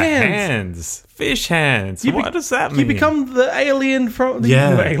look Fish at the hands. hands. Fish hands. You be- What does that mean? You become the alien from the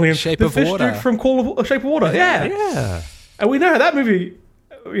Yeah. the alien, Shape the of fish Water. dude from Shape of Water. Yeah. yeah. And we know how that movie,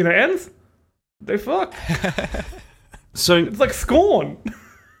 ends. They fuck. So It's like Scorn.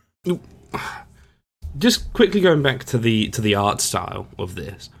 just quickly going back to the art style of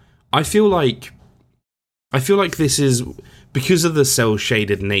this, I feel like this is because of the cel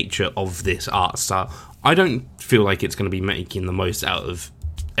shaded nature of this art style. I don't feel like it's going to be making the most out of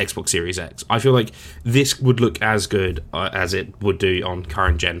Xbox Series X. I feel like this would look as good as it would do on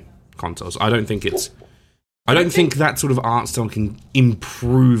current gen consoles. I don't think that sort of art style can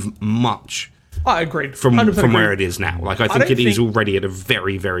improve much I agreed. from 100% where agree. it is now. Like I think don't it is think- already at a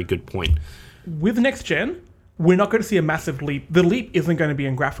very, very good point. With next gen, we're not going to see a massive leap. The leap isn't going to be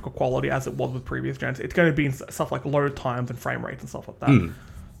in graphical quality as it was with previous gens. It's going to be in stuff like load times and frame rates and stuff like that.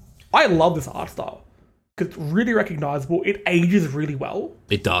 I love this art style because it's really recognizable. It ages really well.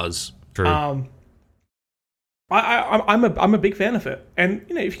 It does. True. I'm a big fan of it, and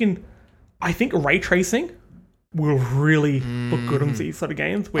if you can, I think ray tracing will really look good on these sort of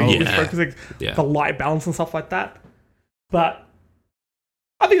games where you're just yeah. focusing Yeah. the light balance and stuff like that. But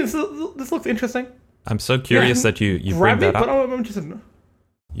I think this looks interesting. I'm so curious that you bring Grab me, that but up. I'm interested.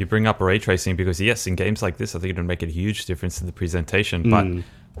 You bring up ray tracing because yes, in games like this, I think it'll make a huge difference in the presentation. But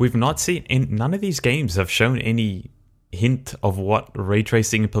we've not seen none of these games have shown any hint of what ray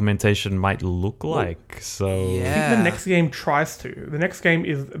tracing implementation might look like. So I think the next game tries to. The next game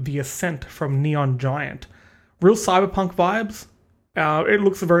is The Ascent from Neon Giant. Real cyberpunk vibes. It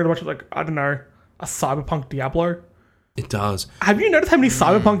looks very much like, I don't know, a cyberpunk Diablo. It does. Have you noticed how many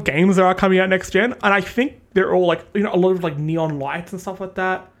cyberpunk games there are coming out next gen? And I think they're all like, a lot of like neon lights and stuff like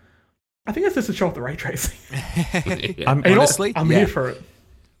that. I think it's just to show off the ray tracing. I'm, Honestly, I'm here for it.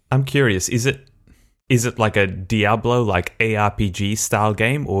 I'm curious. Is it like a Diablo like ARPG style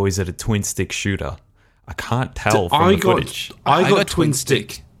game, or is it a twin stick shooter? I can't tell from the footage. I got twin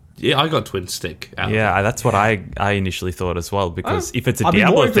stick. Yeah, I got twin stick. Yeah, that's what I initially thought as well. Because if it's a I'd be more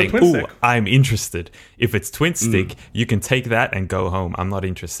Diablo into thing, twin stick. I'm interested. If it's twin stick, you can take that and go home. I'm not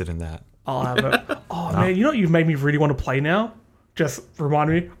interested in that. I'll have it. Oh, man, you know what you've made me really want to play now? Just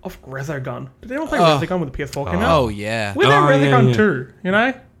reminded me of Resogun. Did anyone play Resogun when the PS4 came out? Oh, yeah. What about Resogun yeah. 2, you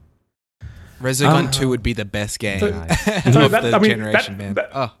know? Resogun 2 would be the best game So of the generation, man.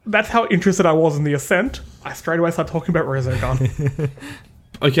 That's how interested I was in the Ascent. I straight away started talking about Resogun.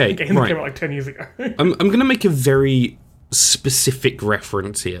 Okay, Game that right. came out like 10 years ago. I'm going to make a very specific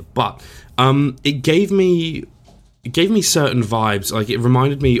reference here, but it gave me certain vibes. Like, it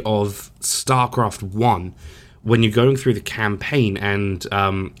reminded me of StarCraft 1 when you're going through the campaign and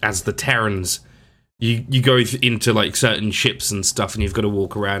as the Terrans, you go into like certain ships and stuff, and you've got to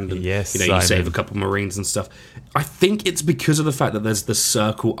walk around and Yes, you Simon. save a couple Marines and stuff. I think it's because of the fact that there's the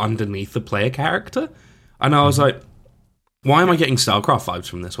circle underneath the player character, and I was like, why am I getting StarCraft vibes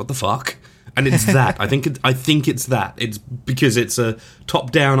from this? What the fuck? And it's that. I think it's that. It's because it's a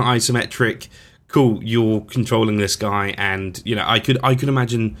top-down isometric. Cool, you're controlling this guy, and I could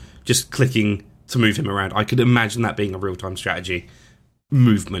imagine just clicking to move him around. I could imagine that being a real-time strategy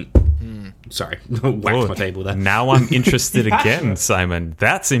movement. Sorry, whacked my table there. Now I'm interested again, Simon.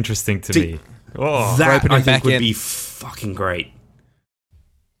 That's interesting to me. Oh, That Roping I him think back would in. be fucking great.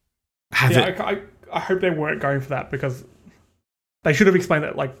 Have it. I hope they weren't going for that because they should have explained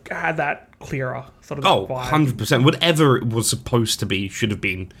that, like, had that clearer sort of Oh, vibe. 100%. Whatever it was supposed to be should have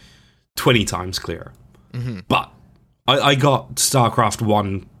been 20 times clearer. But I got StarCraft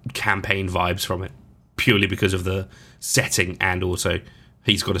 1 campaign vibes from it purely because of the setting, and also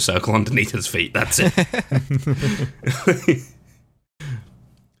he's got a circle underneath his feet. That's it.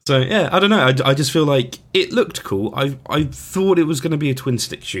 So, yeah, I don't know. I just feel like it looked cool. I thought it was going to be a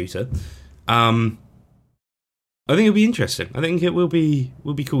twin-stick shooter. I think it'll be interesting. I think it will be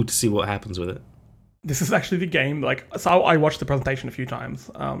cool to see what happens with it. This is actually the game, like, so I watched the presentation a few times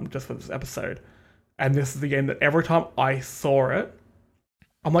just for this episode, and this is the game that every time I saw it,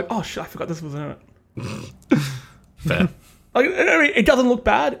 I'm like, oh shit, I forgot this was in it. Fair. Like, I mean, it doesn't look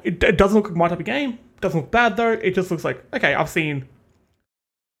bad. It doesn't look like my type of game. It doesn't look bad though. It just looks like, okay, I've seen.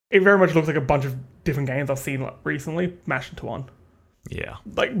 It very much looks like a bunch of different games I've seen like, recently mashed into one, yeah.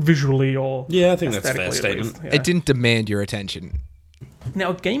 like visually or Yeah, I think that's a fair aesthetically at statement. least, yeah. It didn't demand your attention.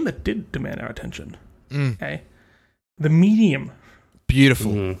 Now, a game that did demand our attention. Okay, The Medium.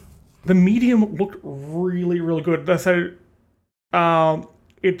 Beautiful. The Medium looked really, really good. So,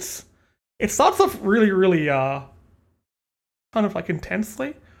 it starts off really, really kind of like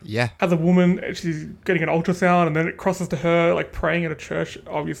intensely. Yeah. As a woman, she's getting an ultrasound, and then it crosses to her like praying at a church.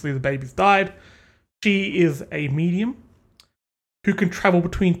 Obviously, the baby's died. She is a medium who can travel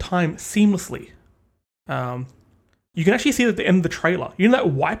between time seamlessly. You can actually see it at the end of the trailer. You know that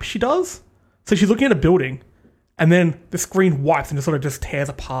wipe she does? So she's looking at a building, and then the screen wipes and just tears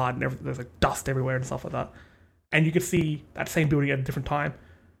apart, and there's like dust everywhere and stuff like that. And you can see that same building at a different time.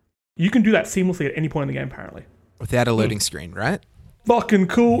 You can do that seamlessly at any point in the game, apparently. Without a loading screen, right? Fucking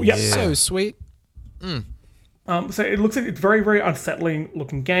cool. Yep. So sweet. So it looks like it's very, very unsettling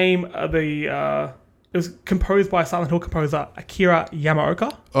looking game. It was composed by Silent Hill composer Akira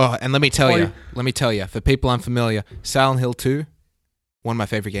Yamaoka. Oh, and let me tell you, for people unfamiliar, Silent Hill 2, one of my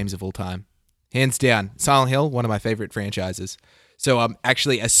favorite games of all time. Hands down, Silent Hill, one of my favorite franchises. So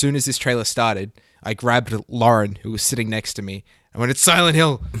actually, as soon as this trailer started, I grabbed Lauren, who was sitting next to me. I went, "It's Silent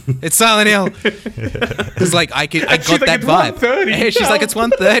Hill! It's Silent Hill!" Because like I got like, that "It's vibe. 1:30. Yeah, she's like, "It's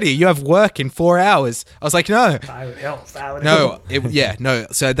 1:30. You have work in 4 hours." I was like, "No, Silent Hill. no."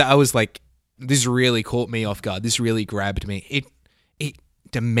 So that I was like, this really caught me off guard. This really grabbed me. It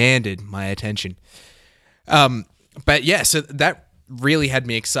demanded my attention. But yeah, so that really had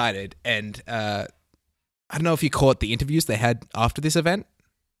me excited. And I don't know if you caught the interviews they had after this event.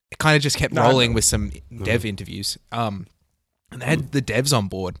 It kind of just kept rolling with some dev interviews. And they had the devs on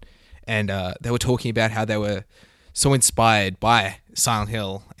board, and they were talking about how they were so inspired by Silent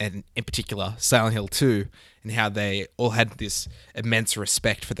Hill, and in particular Silent Hill 2, and how they all had this immense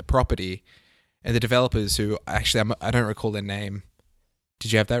respect for the property. And the developers, who actually I don't recall their name.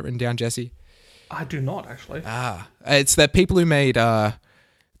 Did you have that written down, Jesse? I do not, actually. It's the people who made the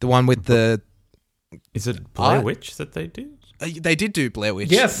one with the... Is it Blair Witch that they did? They did do Blair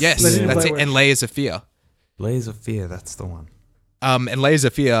Witch. Yes, yes, they did that's Blair it. Witch. And Layers of Fear. Layers of Fear, that's the one. And Layers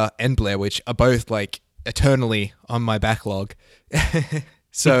of Fear and Blair Witch are both like eternally on my backlog.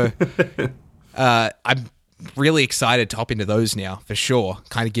 So I'm really excited to hop into those now for sure.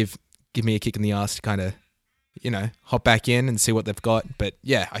 Kind of give me a kick in the ass to kind of, hop back in and see what they've got. But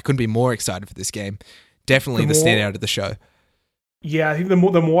yeah, I couldn't be more excited for this game. Definitely the standout of the show. Yeah, I think the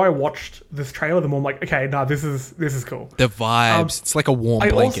more I watched this trailer, the more I'm like, okay, no, this is cool. The vibes, it's like a warm I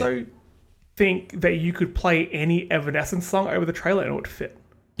blanket. also think that you could play any Evanescence song over the trailer and it would fit.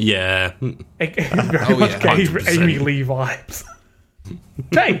 Yeah. It very much gave 100%. Amy Lee vibes.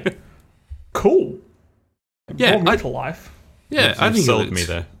 Okay, cool. Yeah, Brought me to life. Yeah, I You think sold it me looks-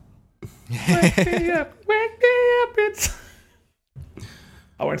 there. Wake me up, it's...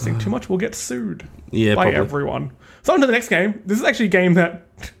 I won't sing too much, we'll get sued Yeah, by probably. everyone. So on to the next game. This is actually a game that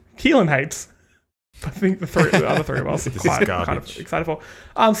Keelan hates. I think the other three of us are kind of garbage. excited for.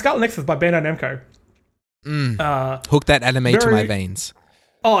 Scarlet Nexus by Bandai Namco. Hook that anime to my very- veins.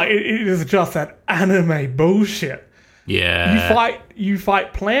 Oh, it is just that anime bullshit. Yeah. You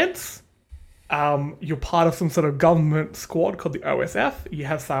fight plants. You're part of some sort of government squad called the OSF. You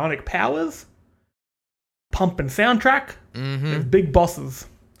have psionic powers. Pumping soundtrack. There's big bosses.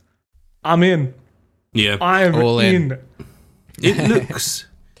 I'm in. Yeah. I'm All in. in.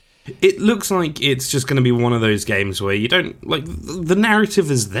 It looks like it's just going to be one of those games where you don't like the narrative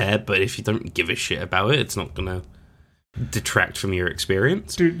is there, but if you don't give a shit about it, it's not going to detract from your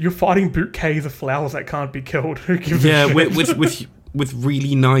experience. Dude, you're fighting bouquets of flowers that can't be killed. Who gives a Yeah, shit? with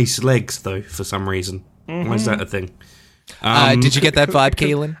really nice legs though. For some reason, why is that a thing? Did you get that vibe,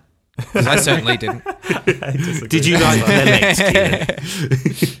 Keelan? 'Cause I certainly didn't. Did you like their legs,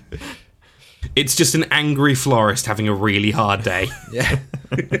 Keelan? It's just an angry florist having a really hard day. Yeah.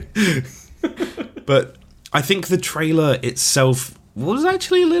 But I think the trailer itself was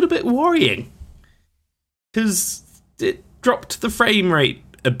actually a little bit worrying. Because it dropped the frame rate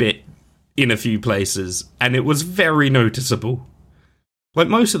a bit in a few places, and it was very noticeable. Like,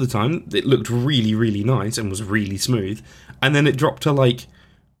 most of the time, it looked really, really nice and was really smooth, and then it dropped to, like,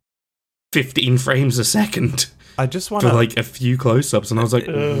 15 frames a second I just want for, to... like, a few close-ups, and I was like,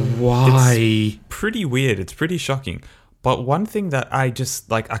 why? pretty weird. It's pretty shocking. But one thing that I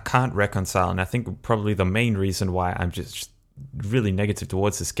just, I can't reconcile, and I think probably the main reason why I'm just really negative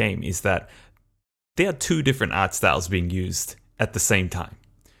towards this game is that there are two different art styles being used at the same time.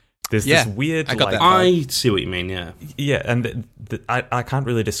 There's Yeah, this weird, I got that. I see what you mean, yeah. yeah, and I can't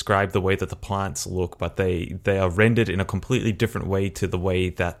really describe the way that the plants look, but they are rendered in a completely different way to the way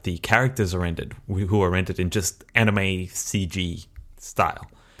that the characters are rendered, who are rendered in just anime CG style.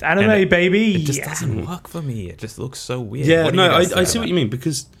 It's anime, And baby. It just doesn't work for me. It just looks so weird. Yeah, What do you no, guys I think see about what you mean,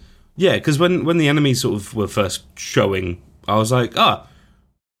 because when the enemies sort of were first showing, I was like,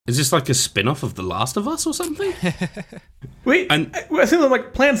 is this like a spin-off of The Last of Us or something? Wait, And- I see them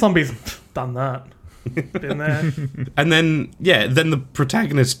like plant zombies. Done that. Been there. And then the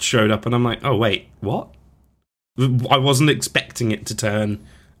protagonist showed up, and I'm like, oh wait, what? I wasn't expecting it to turn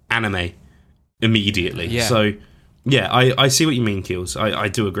anime immediately. Yeah. So, yeah, I see what you mean, Keels. I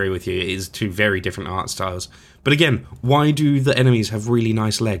do agree with you. It is two very different art styles. But again, why do the enemies have really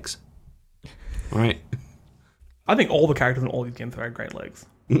nice legs? Right? I think all the characters in all these games have great legs.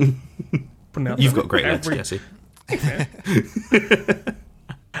 Putting out You've there. got great legs, Every- Jesse.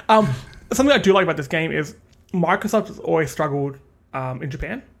 Something I do like about this game is Microsoft has always struggled in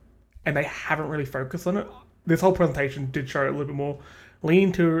Japan, and they haven't really focused on it. This whole presentation did show a little bit more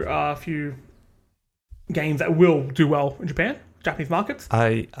lean to a few games that will do well in Japan, Japanese markets.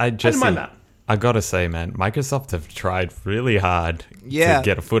 I I didn't just mind that. I gotta say, man, Microsoft have tried really hard Yeah. to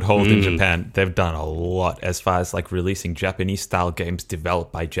get a foothold in Japan. They've done a lot as far as releasing Japanese style games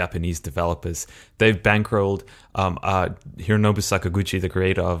developed by Japanese developers. They've bankrolled Hironobu Sakaguchi, the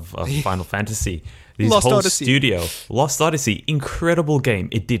creator of Final Fantasy. His Lost whole Odyssey. studio, Lost Odyssey, incredible game.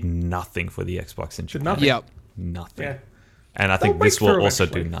 It did nothing for the Xbox in Japan. Nothing. Yep. Nothing. Yeah. And I They'll think this break will through also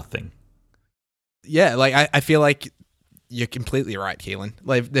eventually. do nothing. Yeah, I feel like you're completely right, Keelan.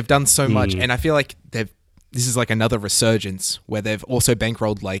 They've done so much, and I feel like this is like another resurgence where they've also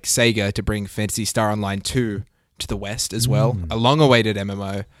bankrolled Sega to bring Phantasy Star Online 2 to the West as well, a long-awaited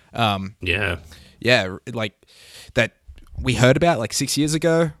MMO. Yeah. Yeah, that we heard about 6 years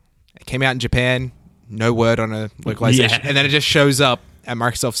ago. It came out in Japan, no word on a localization, Yeah. and then it just shows up at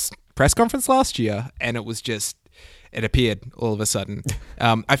Microsoft's press conference last year, and it appeared all of a sudden.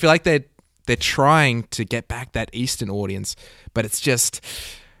 I feel like they're trying to get back that Eastern audience, but it's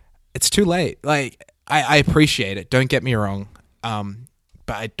too late. I appreciate it, don't get me wrong,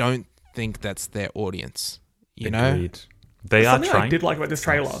 but I don't think that's their audience. You know? Agreed. They are Something I trying. did like about this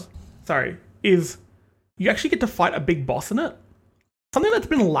trailer, is you actually get to fight a big boss in it. Something that's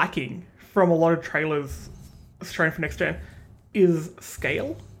been lacking from a lot of trailers showing for next gen is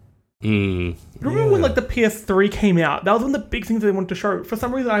scale. Remember when like the PS3 came out? That was one of the big things they wanted to show. For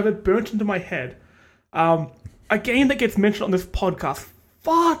some reason, I have it burnt into my head. A game that gets mentioned on this podcast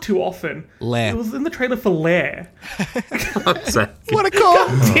far too often. Lair. It was in the trailer for Lair. What a call!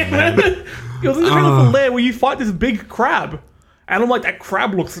 Damn it. It was in the trailer for Lair where you fight this big crab. And I'm like, that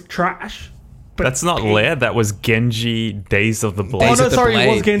crab looks trash. But That's not Lair. That was Genji Days of the Oh, Blade. no, of the sorry, it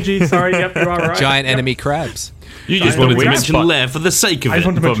was Blade. Genji. Sorry, yep, you are right. Giant Yep. enemy crabs. You just Giant wanted to weak mention spot. Lair for the sake of I just it.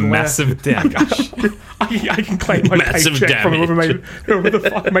 wanted to For mention Lair. massive damage. I can claim my Massive paycheck from damage. whoever the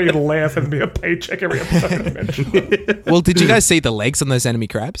fuck made Lair sends me a paycheck every episode I mention it. Well, did you guys see the legs on those enemy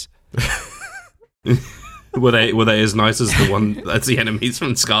crabs? Were they as nice as the one that's the enemies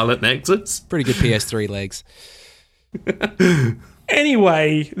from Scarlet Nexus? Pretty good PS3 legs.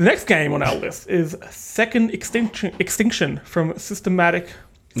 Anyway, the next game on our list is Second Extinction from Systemic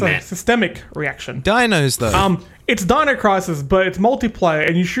Reaction. Dinos, though. It's Dino Crisis, but it's multiplayer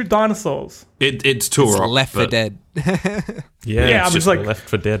and you shoot dinosaurs. It's It's Turok. Left 4 but Dead. Yeah, I'm it's just just like- Left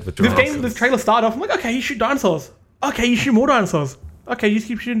 4 Dead with This trailer started off, I'm like, okay, you shoot dinosaurs. Okay, you shoot more dinosaurs. Okay, you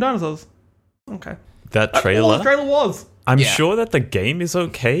keep shooting dinosaurs. Okay. That All trailer. the trailer was. I'm Yeah. sure that the game is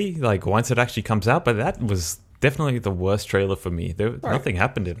okay, like once it actually comes out, but that was definitely the worst trailer for me. Nothing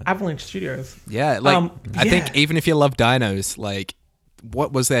happened in it. Avalanche Studios. Yeah, like, I think yeah. even if you love dinos, like,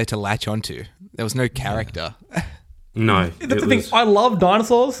 what was there to latch onto? There was no character. no, That's the thing. I love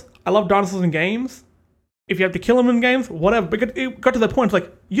dinosaurs. I love dinosaurs in games. If you have to kill them in games, whatever. But it got to the point, it's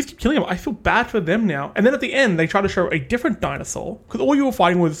like, you just keep killing them. I feel bad for them now. And then at the end, they try to show a different dinosaur. Because all you were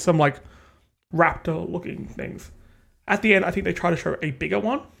fighting was some, like, raptor-looking things. At the end, I think they tried to show a bigger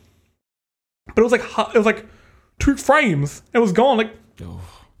one. But it was like 2 frames. It was gone.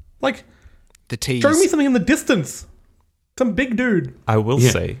 Like The tease. show me something in the distance. Some big dude. I will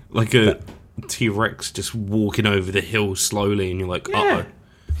yeah, say, like a T-Rex just walking over the hill slowly, and you're like, Yeah.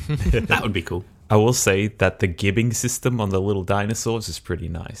 that would be cool. I will say that the gibbing system on the little dinosaurs is pretty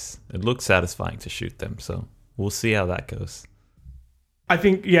nice. It looks satisfying to shoot them, so we'll see how that goes. I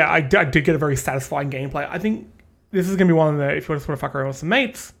think, yeah, I did get a very satisfying gameplay. I think this is going to be one of the, if you just want to fuck around with some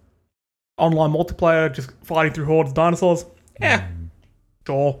mates, online multiplayer, just fighting through hordes of dinosaurs. Yeah,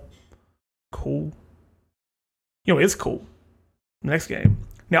 sure. Cool. You know, it's cool. Next game.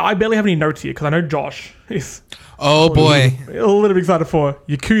 Now, I barely have any notes here because I know Josh is Oh, boy. a little bit excited for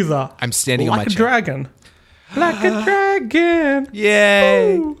Yakuza. I'm standing on my Like a chair. dragon. Like a dragon.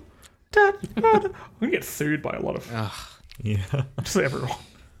 Yay. Ooh. Da, da, da. I'm going to get sued by a lot of, Yeah. just everyone.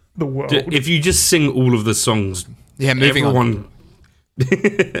 The world. If you just sing all of the songs, Yeah, moving on.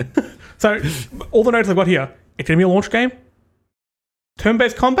 everyone. So, all the notes I've got here. It's going to be a launch game.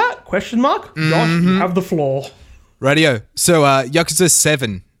 Turn-based combat? Question mark? Josh, you have the floor. Radio. So, Yakuza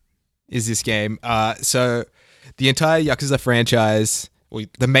 7 is this game. So, the entire Yakuza franchise, or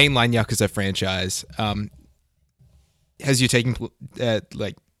the mainline Yakuza franchise, has you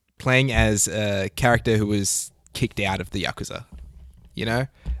playing as a character who was kicked out of the Yakuza. You know?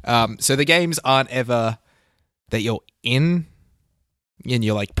 So, the games aren't ever that you're in and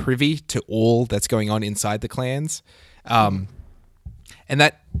you're like privy to all that's going on inside the clans. And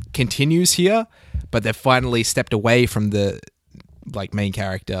that continues here, but they've finally stepped away from the like main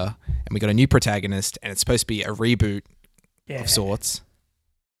character, and we got a new protagonist, and it's supposed to be a reboot Yeah. of sorts.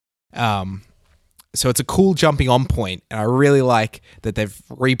 So it's a cool jumping on point, and I really like that they've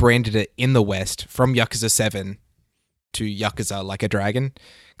rebranded it in the West from Yakuza 7 to Yakuza Like a Dragon,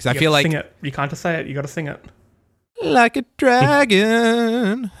 because I You feel gotta like sing it. You can't just say it. You got to sing it. like a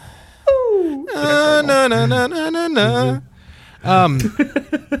dragon. Na, na, na, na, na, na, na.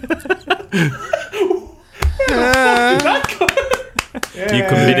 You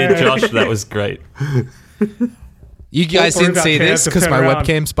committed, Josh. That was great. You guys Or didn't got see chairs this to because turn my around.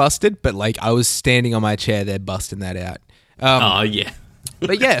 webcam's busted, but like I was standing on my chair there busting that out. Oh, yeah.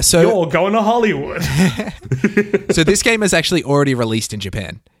 But yeah, so You're going to Hollywood. so this game is actually already released in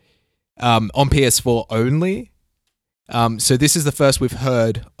Japan on PS4 only. So this is the first we've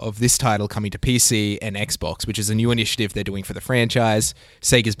heard of this title coming to PC and Xbox, which is a new initiative they're doing for the franchise.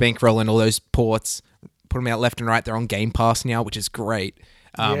 Sega's bankrolling all those ports, put them out left and right. They're on Game Pass now, which is great.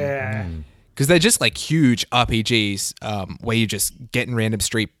 Yeah. Because they're just like huge RPGs where you just get in random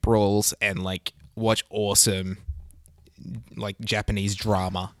street brawls and like watch awesome like Japanese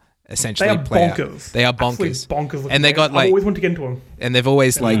drama essentially They are play out. bonkers. They are Absolutely bonkers. bonkers. looking And they games. got, I like- always want to get into them. And they've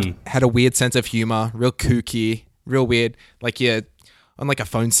always like had a weird sense of humor, real kooky, real weird. Like you're on like a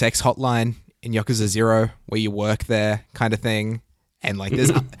phone sex hotline in Yakuza 0 where you work there kind of thing. And like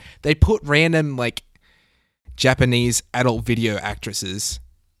there's they put random like Japanese adult video actresses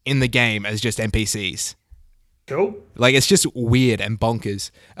in the game as just NPCs. Cool. Like it's just weird and bonkers.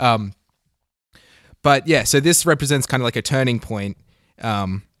 But yeah, so this represents kind of like a turning point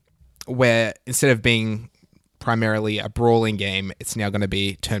where instead of being primarily a brawling game, it's now going to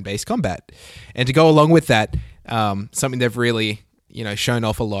be turn-based combat. And to go along with that, something they've really, shown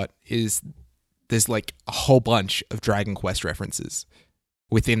off a lot is there's like a whole bunch of Dragon Quest references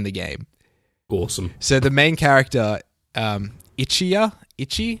within the game. Awesome. So the main character, Ichi, I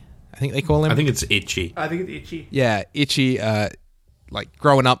think they call him. I think it's Itchy. I think it's Itchy. Yeah, Ichi, like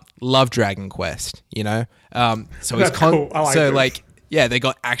growing up, loved Dragon Quest, So he's That's cool. I like this. like, yeah, they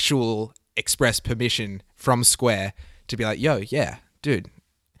got actual express permission from Square to be like, yo, yeah, dude.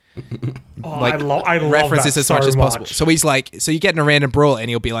 Oh, Like, I love reference that this as so much as possible. So he's like, so you get in a random brawl and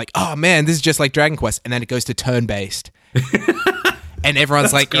he'll be like, oh man, this is just like Dragon Quest. And then it goes to turn-based. And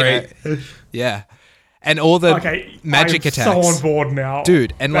everyone's like, great. Yeah. And all the Okay, magic I'm attacks. so on board now.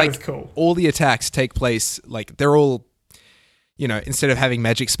 Dude, and That like is cool. all the attacks take place, like they're all, instead of having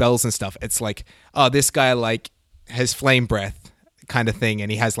magic spells and stuff, it's like, oh, this guy like has flame breath kind of thing, and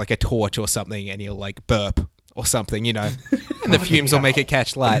he has like a torch or something, and he'll like burp or something, and the fumes will make it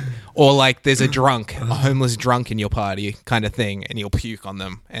catch light. Or like there's a homeless drunk in your party kind of thing, and you'll puke on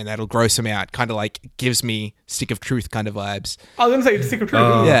them, and that'll gross them out. Kind of like gives me Stick of Truth kind of vibes. I was going to say it's Secret Truth.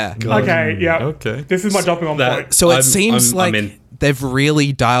 Oh, Yeah. God. Okay, yeah. Okay. This is my jumping on point. So it I'm- seems I'm like in. they've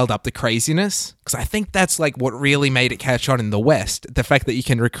really dialed up the craziness, because I think that's like what really made it catch on in the West. The fact that you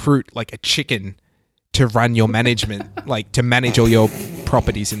can recruit like a chicken to run your management, like to manage all your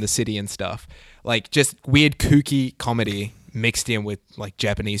properties in the city and stuff. Like just weird kooky comedy mixed in with like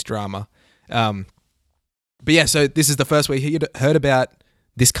Japanese drama. But yeah, so this is the first we heard about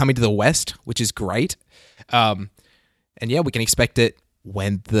this coming to the West, which is great. And yeah, we can expect it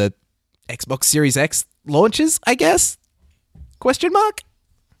when the Xbox Series X launches, I guess? Question mark?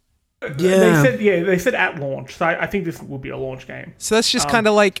 Yeah. They said at launch. So I think this will be a launch game. So that's just kind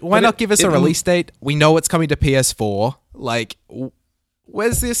of like, why not give us a release date? We know it's coming to PS4. Like,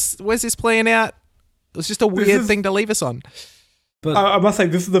 where's this playing out? It was just a weird thing to leave us on. But I must say,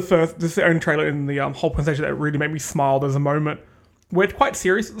 this is the only trailer in the whole presentation that really made me smile. There's a moment where it's quite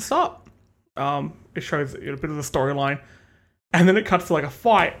serious at the start. It shows a bit of the storyline, and then it cuts to like a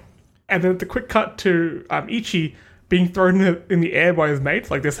fight, and then it's a quick cut to Ichi being thrown in the air by his mates,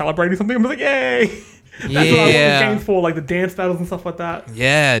 like they're celebrating something. I'm like, yay! That's what I want the game for, like the dance battles and stuff like that.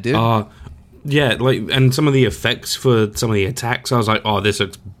 Yeah, dude. yeah, like, and some of the effects for some of the attacks, I was like, oh, this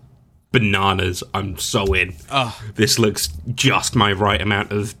looks bananas. I'm so in. This looks just my right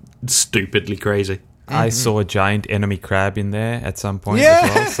amount of stupidly crazy. I saw a giant enemy crab in there at some point Yeah.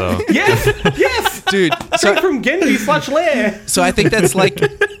 as well. So Yes, Dude, straight from Genji/Lair. so I think that's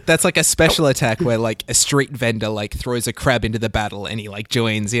like a special attack where like a street vendor like throws a crab into the battle and he like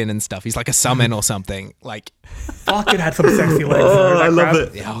joins in and stuff. He's like a summon or something. Like, Fuck, it had some sexy legs. Oh, though, that I love crab.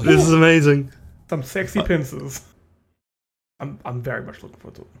 it. Yeah. This is amazing. Some sexy pincers. I'm very much looking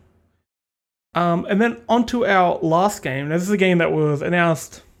forward to it. And then onto our last game. Now, this is a game that was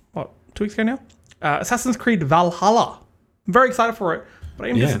announced, 2 weeks ago now? Assassin's Creed Valhalla. I'm very excited for it, but I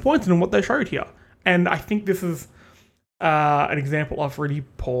am disappointed in what they showed here. And I think this is an example of really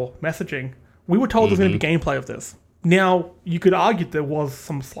poor messaging. We were told there's going to be gameplay of this. Now, you could argue there was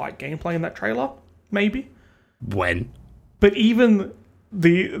some slight gameplay in that trailer, maybe. When? But even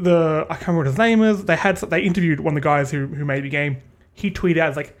the I can't remember what his name is. They interviewed one of the guys who made the game. He tweeted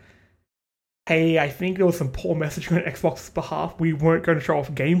out like, "Hey, I think there was some poor messaging on Xbox's behalf. We weren't going to show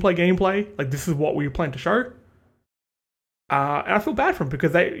off gameplay. Like this is what we planned to show." And I feel bad for him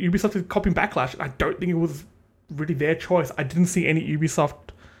because Ubisoft is copying Backlash. I don't think it was really their choice. I didn't see any Ubisoft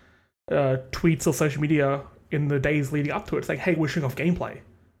tweets or social media in the days leading up to it saying, "Hey, we're showing off gameplay."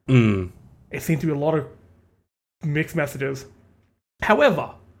 It seemed to be a lot of mixed messages. However,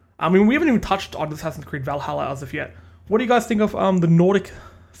 I mean, we haven't even touched on Assassin's Creed Valhalla as of yet. What do you guys think of the Nordic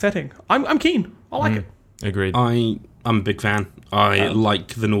setting? I'm keen. I like it. agreed. I'm a big fan. I like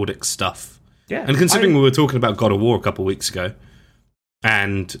the Nordic stuff. Yeah. And considering we were talking about God of War a couple of weeks ago,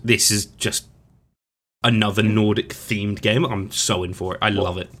 and this is just another Nordic themed game, I'm so in for it. I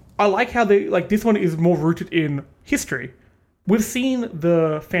love it. I like how this one is more rooted in history. We've seen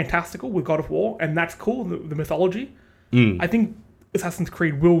the fantastical with God of War, and that's cool, the mythology. I think Assassin's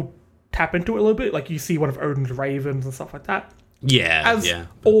Creed will tap into it a little bit. Like you see one of Odin's ravens and stuff like that. Yeah,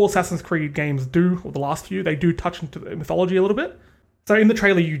 All Assassin's Creed games do, or the last few, they do touch into the mythology a little bit. So in the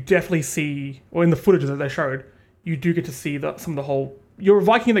trailer, you definitely see, or in the footage that they showed, you do get to see some of the whole you're a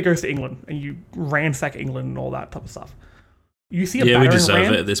Viking that goes to England and you ransack England and all that type of stuff. You see a Yeah, we battering deserve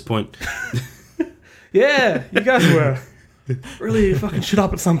ram. it at this point. Yeah, you guys were really fucking shit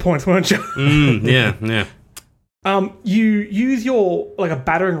up at some points, weren't you? Yeah. You use your like a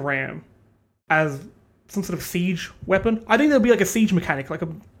battering ram as some sort of siege weapon. I think there'll be like a siege mechanic, like a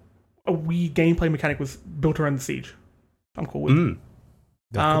Wii gameplay mechanic was built around the siege. I'm cool with.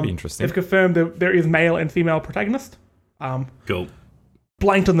 That could be interesting. They've confirmed that there is male and female protagonist. Cool.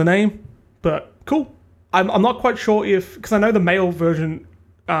 Blanked on the name, but cool. I'm not quite sure if, because I know the male version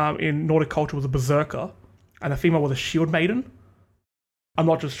in Nordic culture was a berserker, and the female was a shield maiden. I'm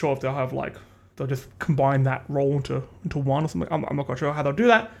not just sure if they'll have like they'll just combine that role into one or something. I'm not quite sure how they'll do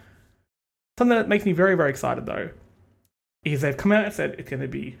that. Something that makes me very, very excited though is they've come out and said it's going to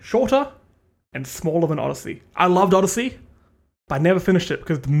be shorter and smaller than Odyssey. I loved Odyssey, but I never finished it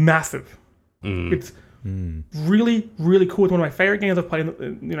because it's massive. It's really, really cool. It's one of my favorite games I've played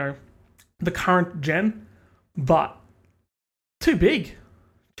in the current gen, but too big.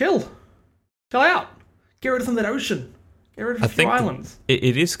 Chill out. Get rid of some of that ocean. Get rid of a few islands.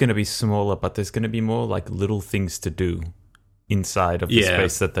 It is going to be smaller, but there's going to be more like little things to do inside of the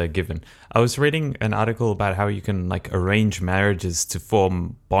space that they're given. I was reading an article about how you can like arrange marriages to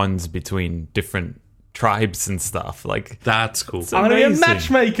form bonds between different tribes and stuff. Like That's cool. I'm going to be a amazing.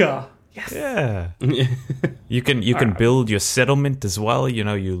 matchmaker. Yes. Yeah. You can build your settlement as well. You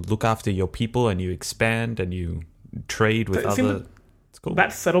know, you look after your people and you expand and you trade with It seems other. like It's cool.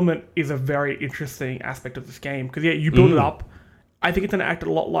 That settlement is a very interesting aspect of this game because you build it up. I think it's going to act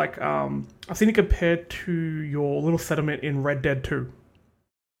a lot like I've seen it compared to your little settlement in Red Dead 2.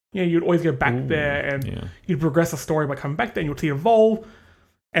 Yeah, you'd always go back there and you'd progress the story by coming back there and you'll see it evolve.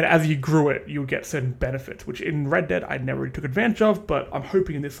 And as you grew it, you'll get certain benefits, which in Red Dead I never really took advantage of, but I'm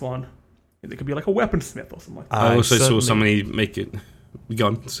hoping in this one it could be like a weaponsmith or something like that. I also saw somebody make it. Go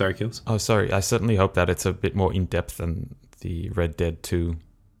on. Sorry, Kills. Oh, sorry. I certainly hope that it's a bit more in depth than the Red Dead 2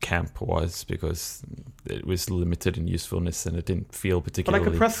 camp was, because it was limited in usefulness and it didn't feel But I particularly.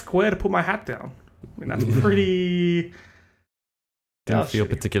 could press square to put my hat down. I mean, that's pretty... Didn't feel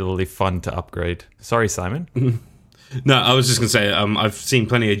particularly fun to upgrade. Sorry, Simon. No, I was just going to say, I've seen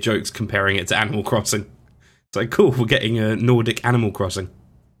plenty of jokes comparing it to Animal Crossing. It's like, cool, we're getting a Nordic Animal Crossing.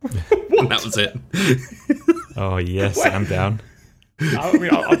 And that was it. Oh yes, I'm down. I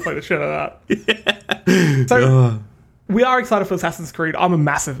mean, I'll play the shit out of that. So, we are excited for Assassin's Creed. I'm a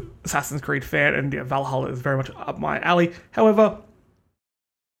massive Assassin's Creed fan, and Valhalla is very much up my alley. However,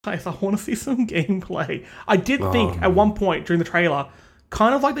 I want to see some gameplay. I did think at one point during the trailer,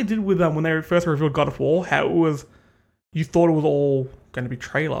 kind of like they did with when they first revealed God of War, how it was, you thought it was all going to be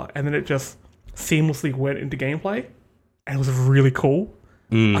trailer, and then it just seamlessly went into gameplay, and it was really cool.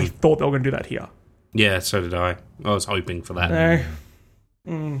 I thought they were going to do that here. Yeah, so did I. I was hoping for that.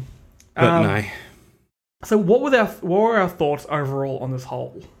 No. But no. So what were our thoughts overall on this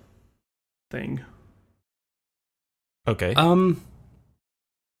whole thing? Okay.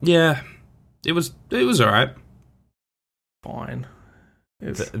 Yeah. It was alright. Fine.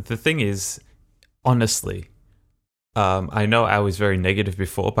 The thing is, honestly, I know I was very negative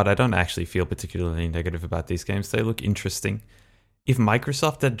before, but I don't actually feel particularly negative about these games. They look interesting. If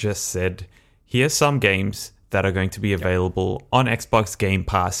Microsoft had just said, here's some games that are going to be available on Xbox Game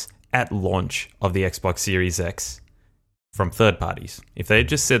Pass at launch of the Xbox Series X from third parties. If they had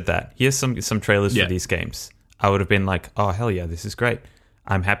just said that, here's some trailers for these games, I would have been like, oh, hell yeah, this is great.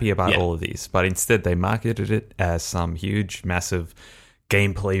 I'm happy about all of these. But instead, they marketed it as some huge, massive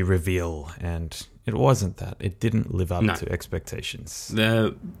gameplay reveal, and it wasn't that. It didn't live up to expectations.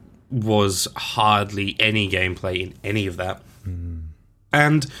 There was hardly any gameplay in any of that.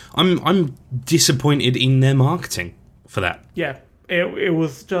 And I'm disappointed in their marketing for that. Yeah. It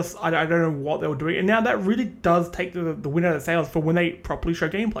was just, I don't know what they were doing. And now that really does take the win out of the sales for when they properly show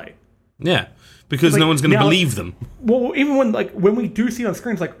gameplay. Yeah, because no one's going to believe them. Well, even when we do see it on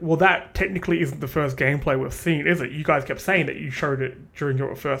screen, it's like, well, that technically isn't the first gameplay we've seen, is it? You guys kept saying that you showed it during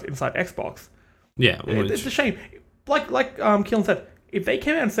your first Inside Xbox. Yeah. Well, it's a shame. Like Keelan said, if they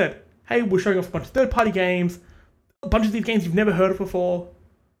came out and said, hey, we're showing off a bunch of third-party games, a bunch of these games you've never heard of before,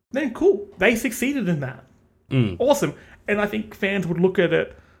 then cool. They succeeded in that. Awesome. And I think fans would look at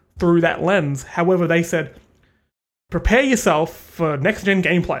it through that lens. However, they said, prepare yourself for next-gen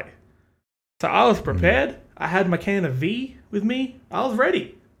gameplay. So I was prepared. I had my can of V with me. I was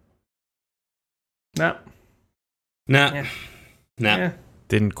ready. Nah. Yeah.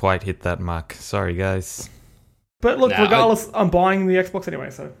 Didn't quite hit that mark. Sorry, guys. But look, regardless, I'm buying the Xbox anyway,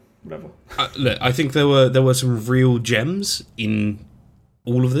 so whatever. Look, I think there were some real gems in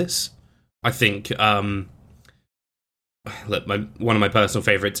all of this. I think look, one of my personal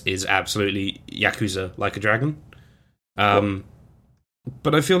favorites is absolutely Yakuza Like a Dragon.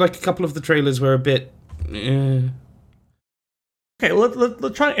 But I feel like a couple of the trailers were a bit. Okay,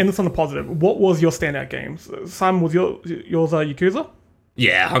 let's try and end this on a positive. What was your standout games? Simon, was yours Yakuza?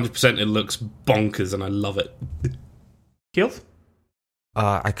 Yeah, 100%. It looks bonkers, and I love it. Keels?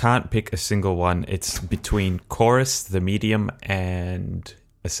 I can't pick a single one. It's between Chorus, The Medium, and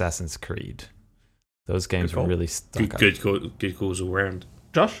Assassin's Creed. Those games were really stuck up. Good calls all round.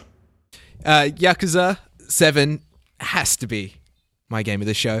 Josh? Yakuza 7 has to be my game of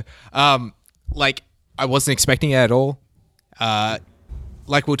the show. Like, I wasn't expecting it at all.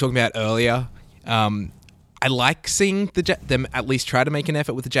 Like we were talking about earlier, I like seeing them at least try to make an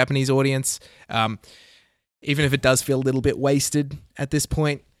effort with the Japanese audience, even if it does feel a little bit wasted at this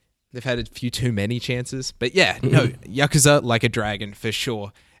point. They've had a few too many chances. But yeah, no, Yakuza Like a Dragon for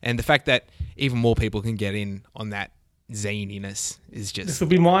sure. And the fact that even more people can get in on that zaniness is just... This will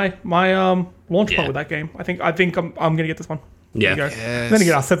be my launch point with that game. I think I'm going to get this one. Yeah. Then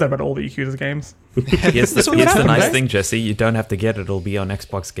again, I said that about all the Yakuza games. Here's the happens, nice eh? thing, Jesse. You don't have to get it. It'll be on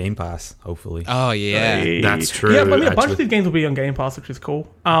Xbox Game Pass, hopefully. Oh, yeah. Hey. That's true, Yeah, but I mean, a bunch actually. of these games will be on Game Pass, which is cool.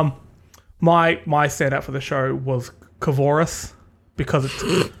 My standout for the show was Kavoris, because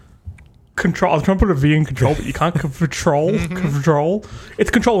it's control. I was trying to put a V in control, but you can't control. Control. It's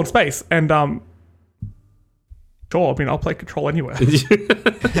control in space, and sure. I mean, I'll play control anywhere.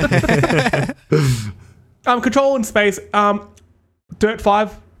 Control in space. Dirt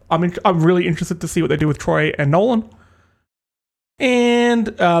 5. I'm really interested to see what they do with Troy and Nolan, and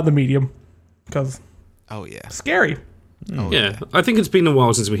the Medium, because Oh, yeah. scary. Oh, Yeah, I think it's been a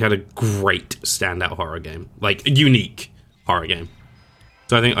while since we had a great standout horror game, like a unique horror game.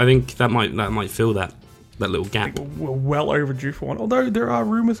 So I think that might fill that little gap. We're well overdue for one. Although there are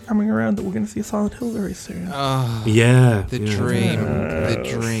rumors coming around that we're going to see a Silent Hill very soon. Yeah, The yeah. dream.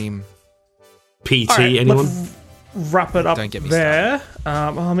 The dream. PT, All right, anyone? let's wrap it up Don't get me there.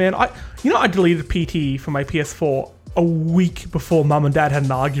 Oh man, I deleted PT from my PS4 a week before Mum and Dad had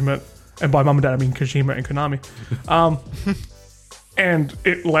an argument, and by Mum and Dad I mean Kojima and Konami. And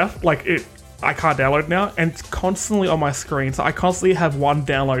it left I can't download it now, and it's constantly on my screen, so I constantly have one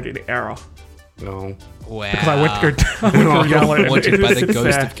download in error Oh. Wow. because I went to go download it. Wanted and by it the sits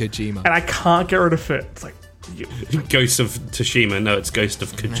ghost there, of Kojima. and I can't get rid of it. It's like. Ghost of Tsushima. No, it's Ghost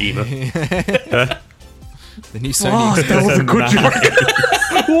of Kojima. The new Oh, Sony. that was a good joke.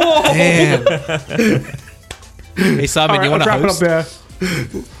 Whoa! Damn. Hey, Simon, All right, you want let's to wrap it up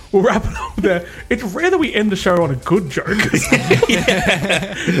host? there. We'll wrap it up there. It's rare that we end the show on a good joke.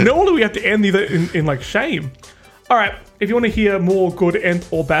 Normally we have to end these in like shame. All right, if you want to hear more good and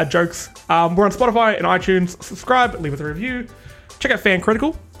or bad jokes, we're on Spotify and iTunes. Subscribe, leave us a review. Check out Fan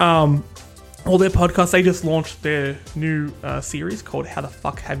Critical. All their podcasts. They just launched their new series called How the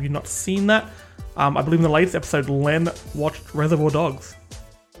Fuck Have You Not Seen That? I believe in the latest episode, Len watched Reservoir Dogs.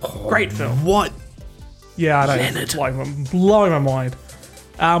 Great film. What? Yeah, I know. It's blowing my mind.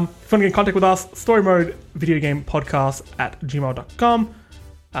 If you want to get in contact with us, Story Mode Video Game Podcast at gmail.com.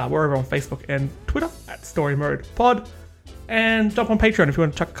 We're over on Facebook and Twitter at Story Mode Pod. And jump on Patreon if you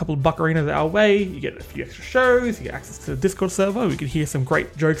want to chuck a couple of buccarinas our way. You get a few extra shows, you get access to the Discord server. We can hear some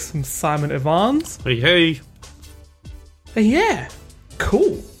great jokes from Simon Evans. Hey. And yeah,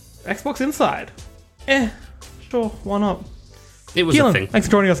 cool. Xbox Inside. Sure, why not? It was a Keelan, thing. thanks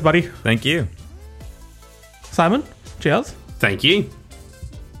for joining us, buddy. Thank you. Simon, cheers. Thank you.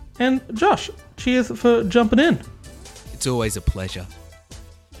 And Josh, cheers for jumping in. It's always a pleasure.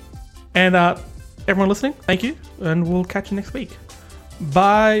 And everyone listening, thank you, and we'll catch you next week.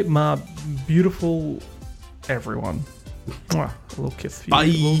 Bye, my beautiful everyone. Mwah. A little kiss for you.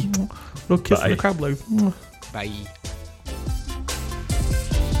 Bye. Little kiss for Bye. the crab leg. Mwah. Bye.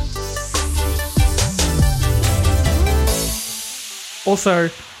 Also,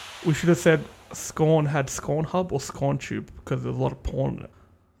 we should have said Scorn had Scorn Hub or Scorn Tube because there's a lot of porn in it.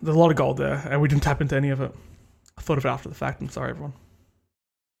 There's a lot of gold there, and we didn't tap into any of it. I thought of it after the fact. I'm sorry, everyone.